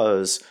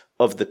because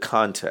of the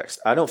context.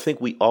 I don't think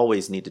we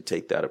always need to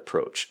take that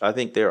approach. I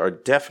think there are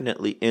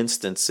definitely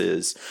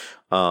instances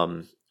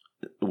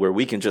where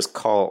we can just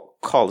call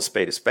a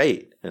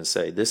spade and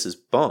say, this is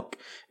bunk.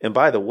 And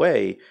by the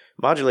way,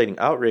 modulating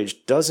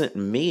outrage doesn't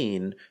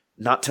mean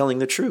not telling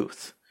the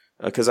truth,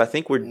 because I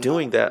think we're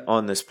doing that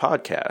on this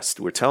podcast.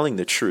 We're telling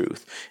the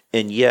truth.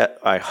 And yet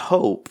I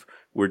hope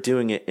we're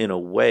doing it in a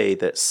way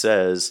that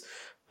says,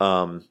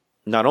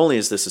 not only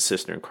is this a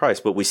sister in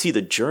Christ, but we see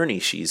the journey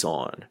she's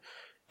on.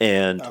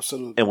 And,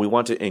 absolutely. And we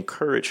want to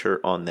encourage her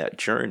on that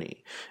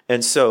journey.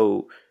 And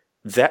so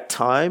that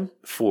time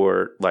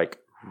for like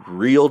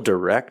real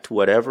direct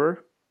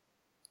whatever,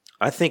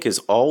 I think is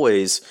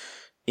always,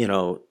 you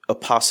know, a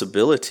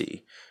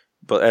possibility.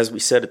 But as we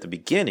said at the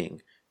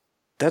beginning,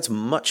 that's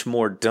much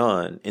more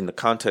done in the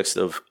context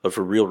of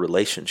a real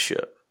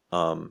relationship.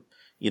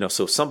 You know,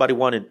 so if somebody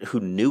who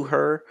knew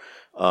her,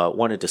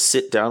 wanted to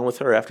sit down with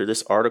her after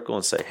this article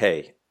and say,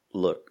 hey,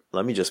 look,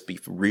 let me just be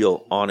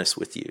real honest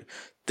with you.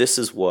 This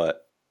is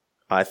what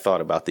I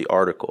thought about the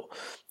article.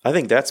 I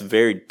think that's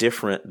very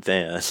different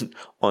than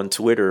on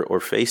Twitter or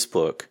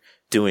Facebook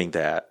doing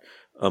that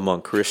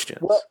among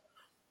Christians. Well,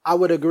 I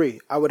would agree.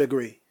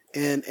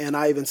 And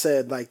I even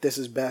said, like, this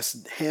is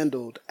best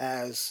handled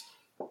as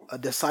a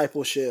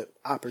discipleship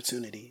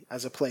opportunity,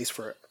 as a place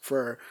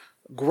for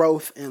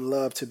growth and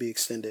love to be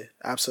extended.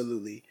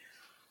 Absolutely.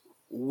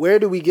 Where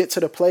do we get to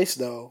the place,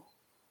 though,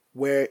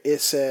 where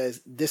it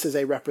says this is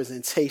a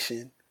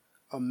representation,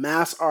 a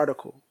mass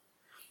article?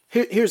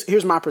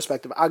 Here's my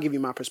perspective. I'll give you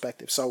my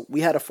perspective. So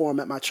we had a forum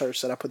at my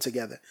church that I put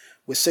together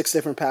with 6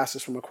 different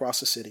pastors from across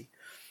the city,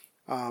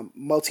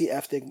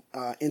 multi-ethnic,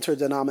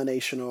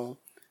 interdenominational,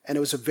 and it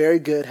was a very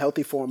good,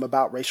 healthy forum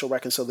about racial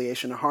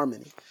reconciliation and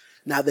harmony.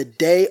 Now, the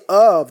day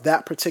of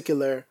that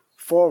particular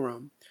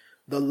forum,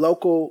 the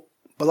local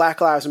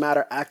Black Lives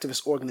Matter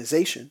activist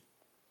organization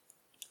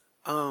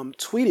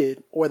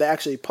tweeted, or they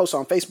actually posted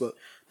on Facebook.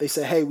 They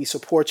said, "Hey, we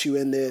support you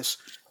in this.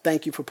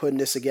 Thank you for putting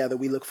this together.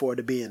 We look forward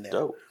to being there."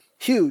 Dope.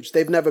 Huge.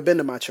 They've never been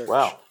to my church.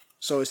 Wow.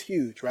 So it's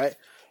huge, right?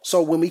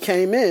 So when we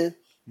came in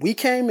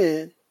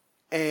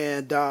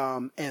and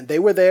they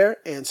were there.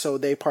 And so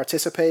they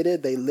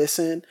participated. They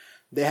listened.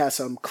 They had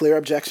some clear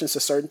objections to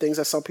certain things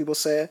that some people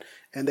said.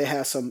 And they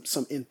had some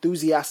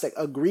enthusiastic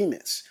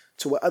agreements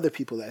to what other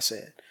people had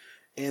said.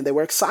 And they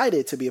were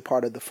excited to be a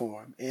part of the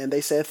forum. And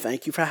they said,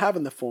 thank you for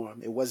having the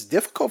forum. It was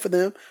difficult for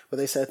them, but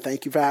they said,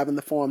 thank you for having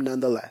the forum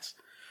nonetheless.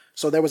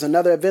 So there was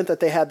another event that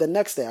they had the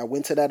next day. I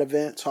went to that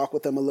event, talked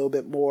with them a little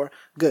bit more.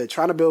 Good.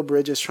 Trying to build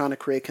bridges, trying to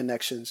create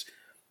connections.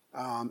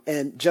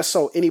 And just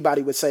so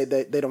anybody would say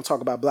that they don't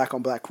talk about black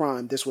on black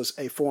crime, this was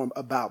a forum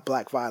about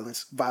black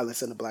violence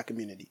in the black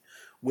community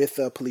with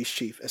the police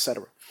chief,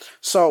 etc.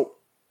 So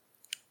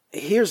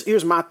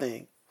here's my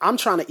thing. I'm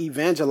trying to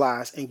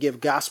evangelize and give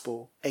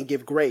gospel and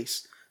give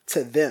grace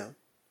to them.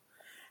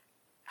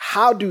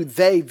 How do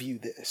they view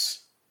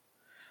this?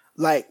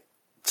 Like,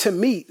 to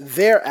me,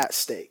 they're at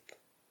stake.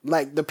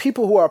 Like, the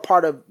people who are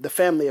part of the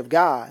family of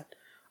God,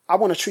 I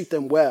want to treat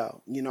them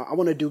well. You know, I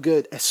want to do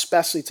good,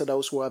 especially to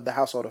those who are of the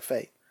household of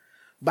faith.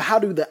 But how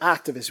do the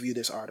activists view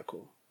this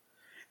article?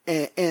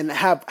 And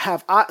have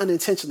I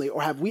unintentionally,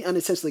 or have we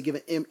unintentionally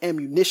given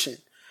ammunition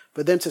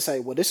for them to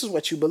say, well, this is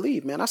what you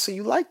believe, man. I see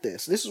you like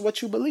this. This is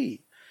what you believe.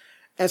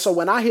 And so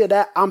when I hear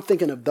that, I'm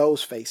thinking of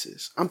those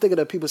faces. I'm thinking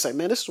of people say,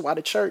 man, this is why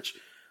the church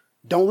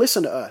don't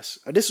listen to us.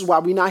 Or this is why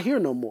we're not here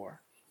no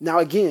more. Now,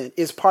 again,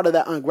 is part of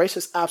that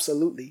ungracious?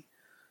 Absolutely.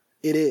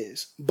 It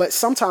is. But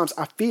sometimes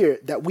I fear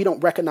that we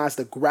don't recognize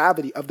the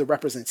gravity of the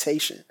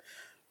representation.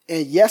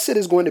 And yes, it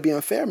is going to be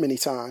unfair many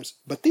times,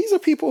 but these are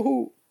people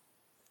who,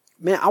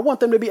 man, I want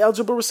them to be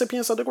eligible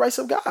recipients of the grace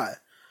of God.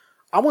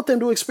 I want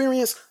them to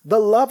experience the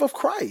love of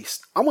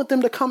Christ. I want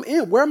them to come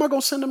in. Where am I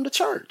going to send them to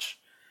church?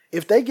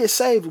 If they get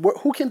saved,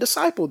 who can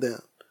disciple them?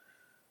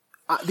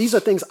 These are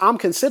things I'm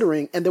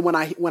considering. And then when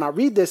I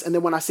read this, and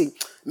then when I see,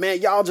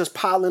 man, y'all just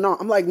piling on,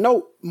 I'm like,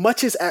 no,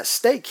 much is at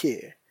stake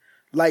here.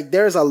 Like,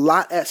 there's a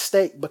lot at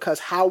stake, because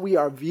how we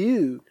are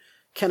viewed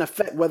can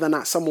affect whether or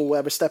not someone will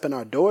ever step in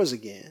our doors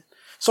again.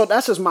 So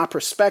that's just my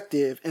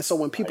perspective. And so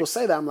when people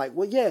say that, I'm like,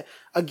 well, yeah,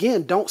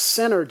 again, don't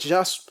center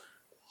just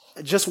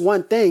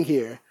one thing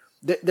here.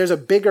 There's a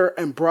bigger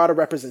and broader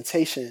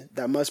representation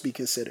that must be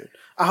considered.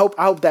 I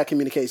hope that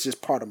communicates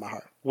just part of my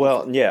heart.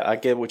 Well, yeah, I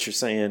get what you're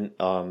saying,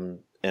 and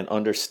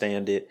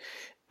understand it.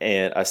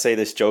 And I say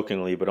this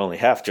jokingly, but only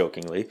half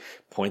jokingly,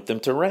 point them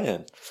to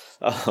Rand.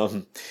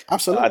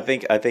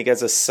 Absolutely. I think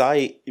as a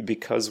site,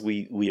 because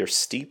we are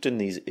steeped in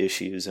these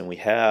issues and we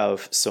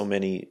have so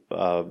many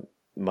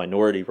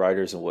minority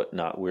writers and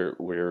whatnot,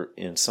 we're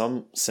in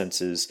some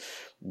senses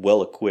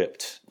well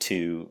equipped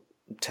to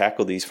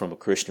tackle these from a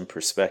Christian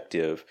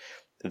perspective,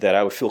 that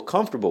I would feel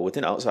comfortable with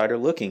an outsider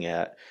looking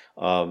at,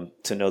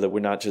 to know that we're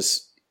not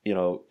just,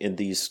 in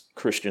these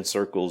Christian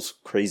circles,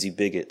 crazy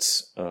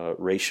bigots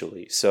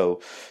racially.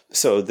 So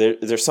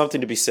there's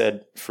something to be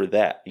said for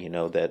that,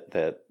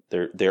 that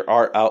there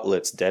are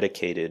outlets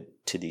dedicated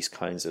to these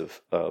kinds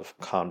of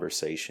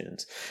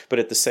conversations. But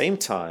at the same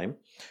time,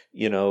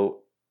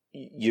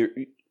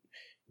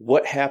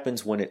 what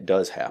happens when it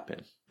does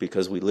happen?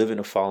 Because we live in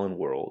a fallen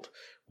world.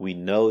 We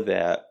know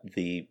that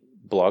the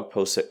blog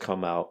posts that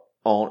come out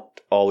aren't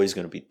always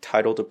going to be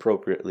titled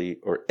appropriately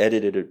or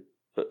edited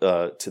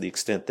to the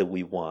extent that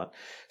we want.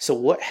 So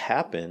what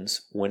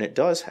happens when it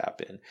does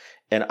happen?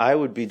 And I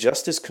would be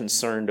just as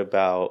concerned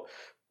about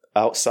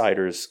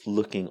outsiders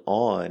looking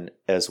on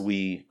as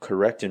we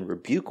correct and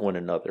rebuke one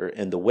another,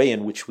 and the way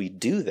in which we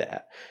do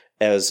that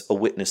as a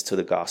witness to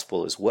the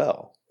gospel as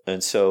well.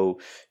 And so,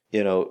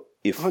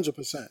 if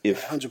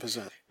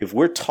 100%, if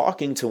we're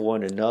talking to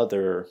one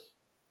another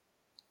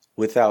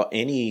without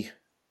any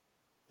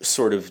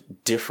sort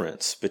of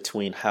difference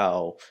between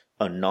how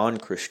a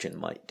non-Christian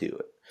might do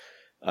it,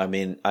 I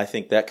mean, I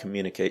think that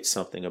communicates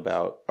something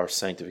about our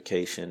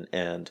sanctification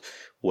and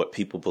what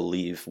people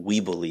believe we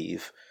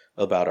believe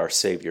about our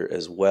Savior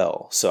as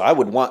well. So I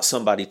would want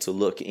somebody to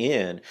look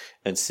in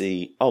and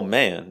see, oh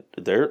man,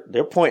 they're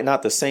pointing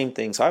out the same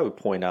things I would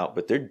point out,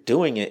 but they're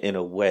doing it in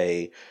a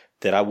way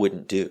that I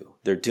wouldn't do.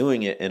 They're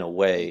doing it in a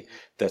way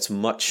that's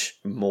much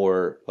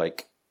more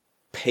like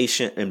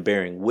patient and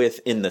bearing with,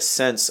 in the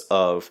sense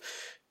of,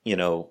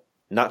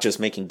 not just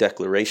making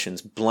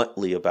declarations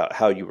bluntly about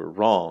how you were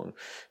wrong,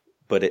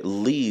 but at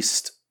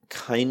least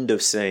kind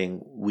of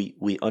saying,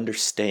 we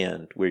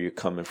understand where you're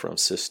coming from,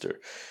 sister.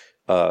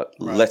 Right.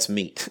 Let's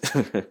meet.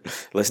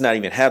 Let's not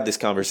even have this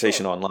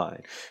conversation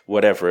online,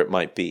 whatever it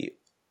might be.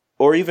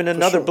 Or even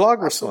another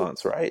blog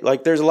response, right?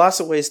 Like there's lots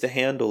of ways to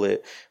handle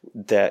it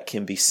that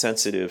can be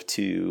sensitive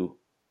to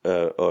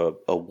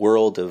a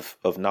world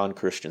of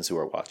non-Christians who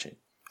are watching.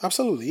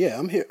 Absolutely. Yeah,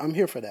 I'm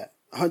here for that.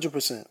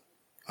 100%.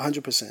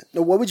 100%.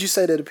 Now, what would you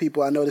say to the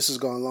people? I know this is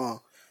going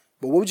long,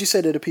 but what would you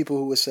say to the people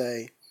who would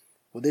say,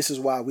 well, this is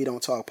why we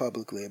don't talk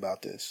publicly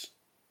about this?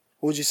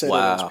 What would you say to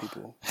those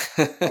people?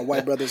 Our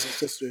white brothers and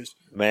sisters.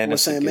 Man, we're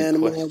saying,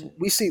 man,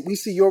 we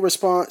see your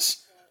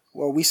response.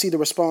 Well, we see the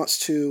response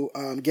to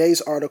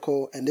Gay's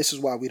article, and this is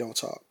why we don't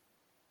talk.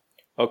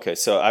 Okay,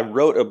 so I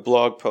wrote a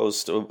blog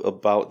post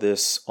about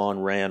this on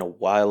RAN a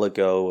while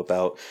ago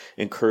about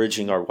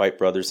encouraging our white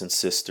brothers and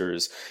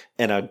sisters,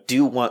 and I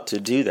do want to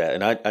do that,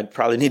 and I'd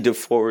probably need to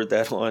forward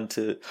that on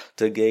to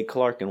Gay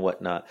Clark and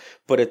whatnot.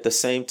 But at the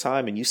same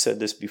time, and you said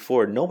this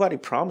before, nobody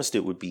promised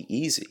it would be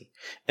easy.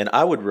 And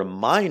I would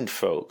remind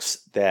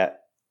folks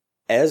that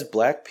as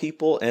Black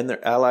people and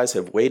their allies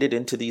have waded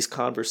into these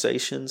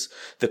conversations,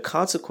 the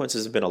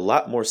consequences have been a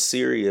lot more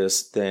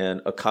serious than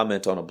a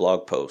comment on a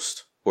blog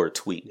post or a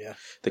tweet. Yeah.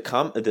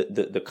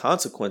 The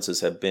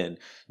consequences have been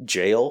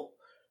jail,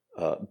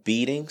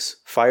 beatings,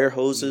 fire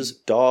hoses,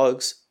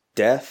 dogs,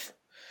 death.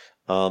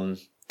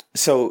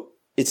 So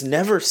it's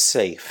never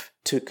safe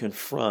to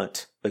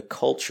confront a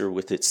culture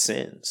with its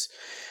sins.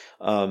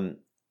 And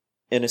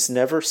it's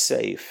never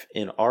safe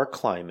in our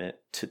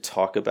climate to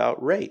talk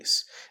about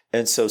race.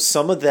 And so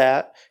some of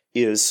that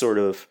is sort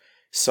of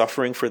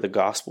suffering for the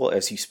gospel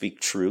as you speak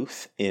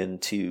truth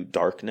into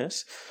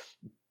darkness.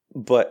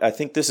 But I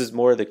think this is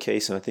more the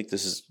case, and I think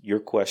this is your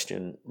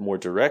question more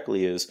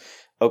directly is,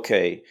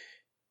 okay,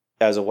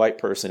 as a white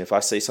person, if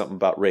I say something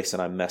about race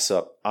and I mess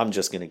up, I'm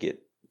just going to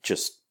get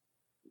just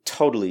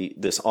totally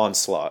this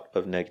onslaught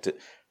of negative.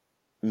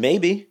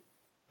 Maybe.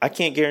 I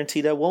can't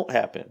guarantee that won't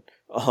happen.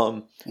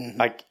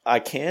 I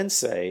can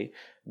say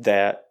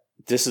that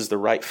this is the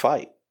right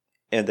fight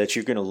and that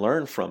you're going to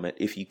learn from it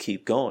if you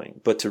keep going.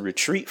 But to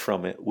retreat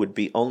from it would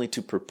be only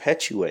to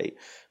perpetuate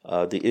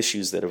the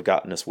issues that have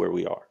gotten us where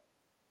we are.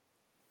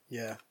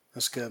 Yeah,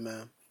 that's good,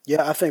 man.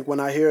 Yeah, I think when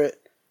I hear it,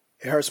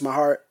 it hurts my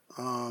heart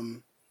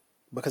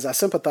because I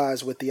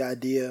sympathize with the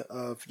idea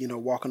of,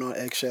 walking on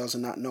eggshells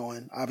and not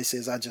knowing. Obviously,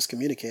 as I just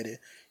communicated,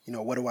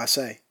 what do I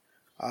say?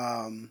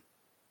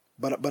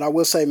 But I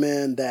will say,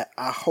 man, that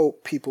I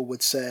hope people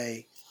would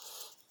say,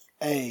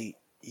 hey,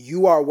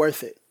 you are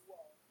worth it.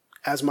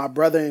 As my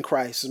brother in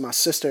Christ, as my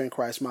sister in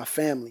Christ, my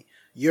family,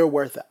 you're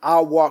worth it.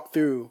 I'll walk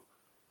through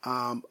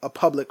a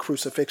public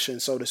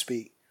crucifixion, so to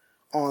speak,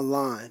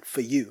 online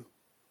for you.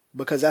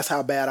 Because that's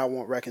how bad I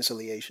want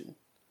reconciliation.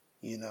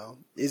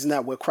 Isn't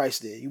that what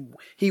Christ did?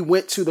 He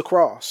went to the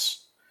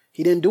cross.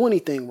 He didn't do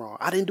anything wrong.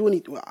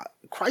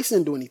 Christ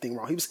didn't do anything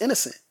wrong. He was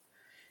innocent.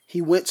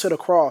 He went to the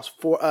cross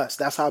for us.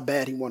 That's how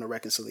bad he wanted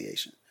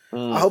reconciliation.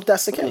 I hope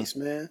that's the case,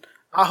 man.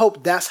 I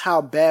hope that's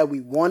how bad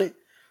we want it,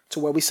 to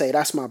where we say,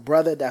 that's my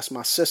brother, that's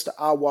my sister.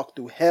 I'll walk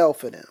through hell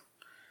for them.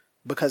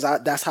 Because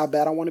that's how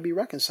bad I want to be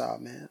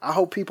reconciled, man. I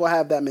hope people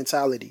have that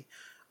mentality.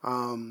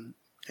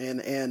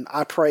 And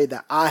I pray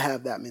that I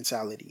have that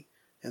mentality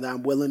and that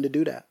I'm willing to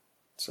do that.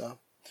 So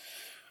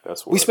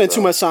we spend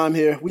too much time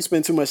here. We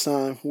spend too much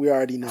time. We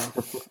already know.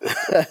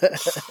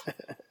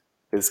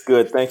 It's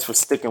good. Thanks for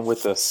sticking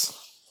with us.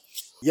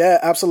 Yeah,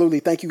 absolutely.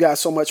 Thank you guys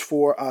so much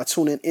for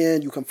tuning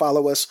in. You can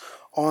follow us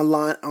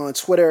online on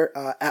Twitter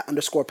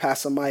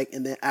 @_Pastor Mike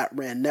and then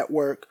 @RAN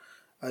Network.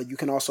 You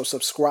can also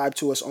subscribe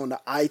to us on the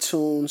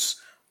iTunes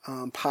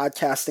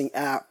podcasting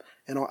app.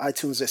 And on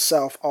iTunes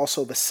itself,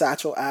 also the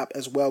Satchel app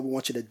as well. We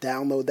want you to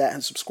download that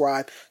and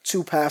subscribe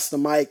to Pastor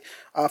Mike.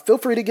 Feel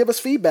free to give us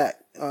feedback.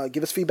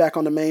 Give us feedback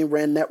on the main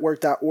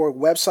rannetwork.org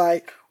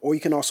website, or you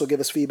can also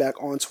give us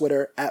feedback on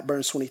Twitter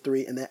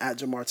 @Burns23 and then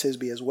 @Jamar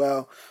Tisby as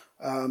well.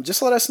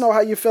 Just let us know how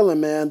you're feeling,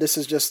 man. This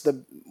is just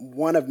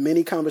one of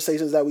many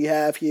conversations that we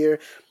have here.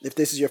 If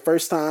this is your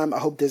first time, I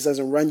hope this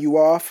doesn't run you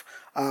off.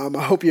 I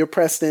hope you're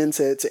pressed in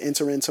to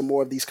enter into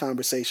more of these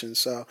conversations.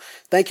 So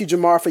thank you,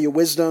 Jamar, for your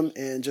wisdom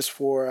and just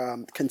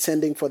for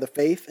contending for the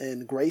faith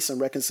and grace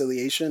and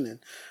reconciliation.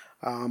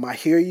 And I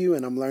hear you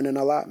and I'm learning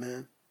a lot,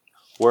 man.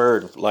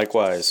 Word.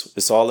 Likewise.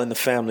 It's all in the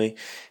family.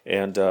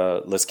 And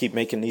let's keep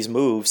making these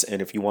moves.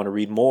 And if you want to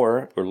read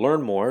more or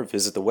learn more,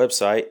 visit the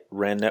website,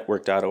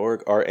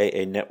 rannetwork.org,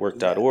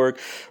 RAAnetwork.org,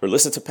 or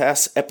listen to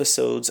past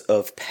episodes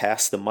of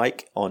Pass the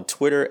Mic on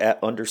Twitter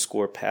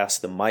 @_Pass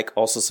the Mic.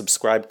 Also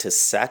subscribe to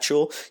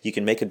Satchel. You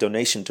can make a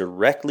donation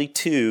directly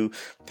to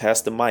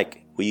Pass the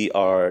Mic. We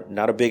are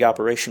not a big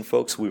operation,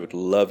 folks. We would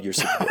love your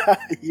support.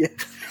 Yeah,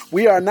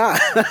 we are not.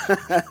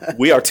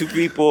 We are two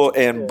people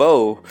and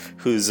Bo,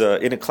 who's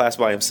in a class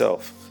by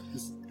himself.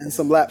 And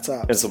some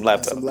laptops.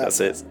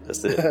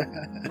 That's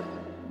it.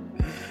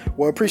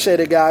 Well, appreciate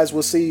it, guys.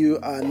 We'll see you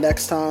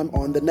next time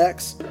on the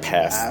next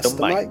Pass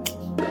the Mic.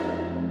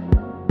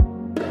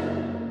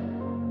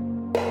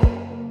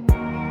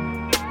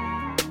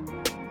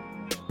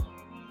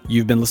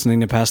 You've been listening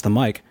to Pass the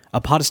Mic,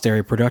 a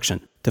Podastery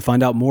production. To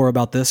find out more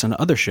about this and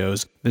other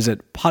shows,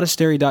 visit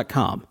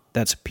podastery.com.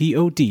 That's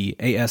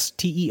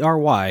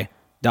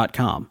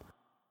PODASTERY.com.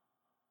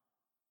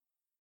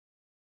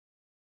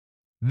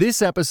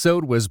 This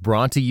episode was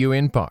brought to you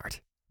in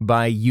part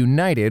by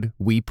United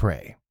We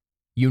Pray.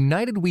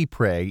 United We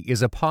Pray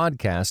is a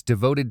podcast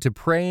devoted to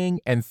praying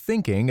and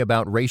thinking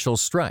about racial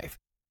strife,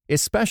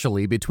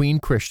 especially between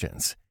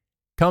Christians.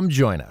 Come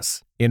join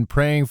us in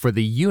praying for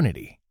the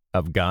unity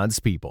of God's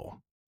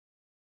people.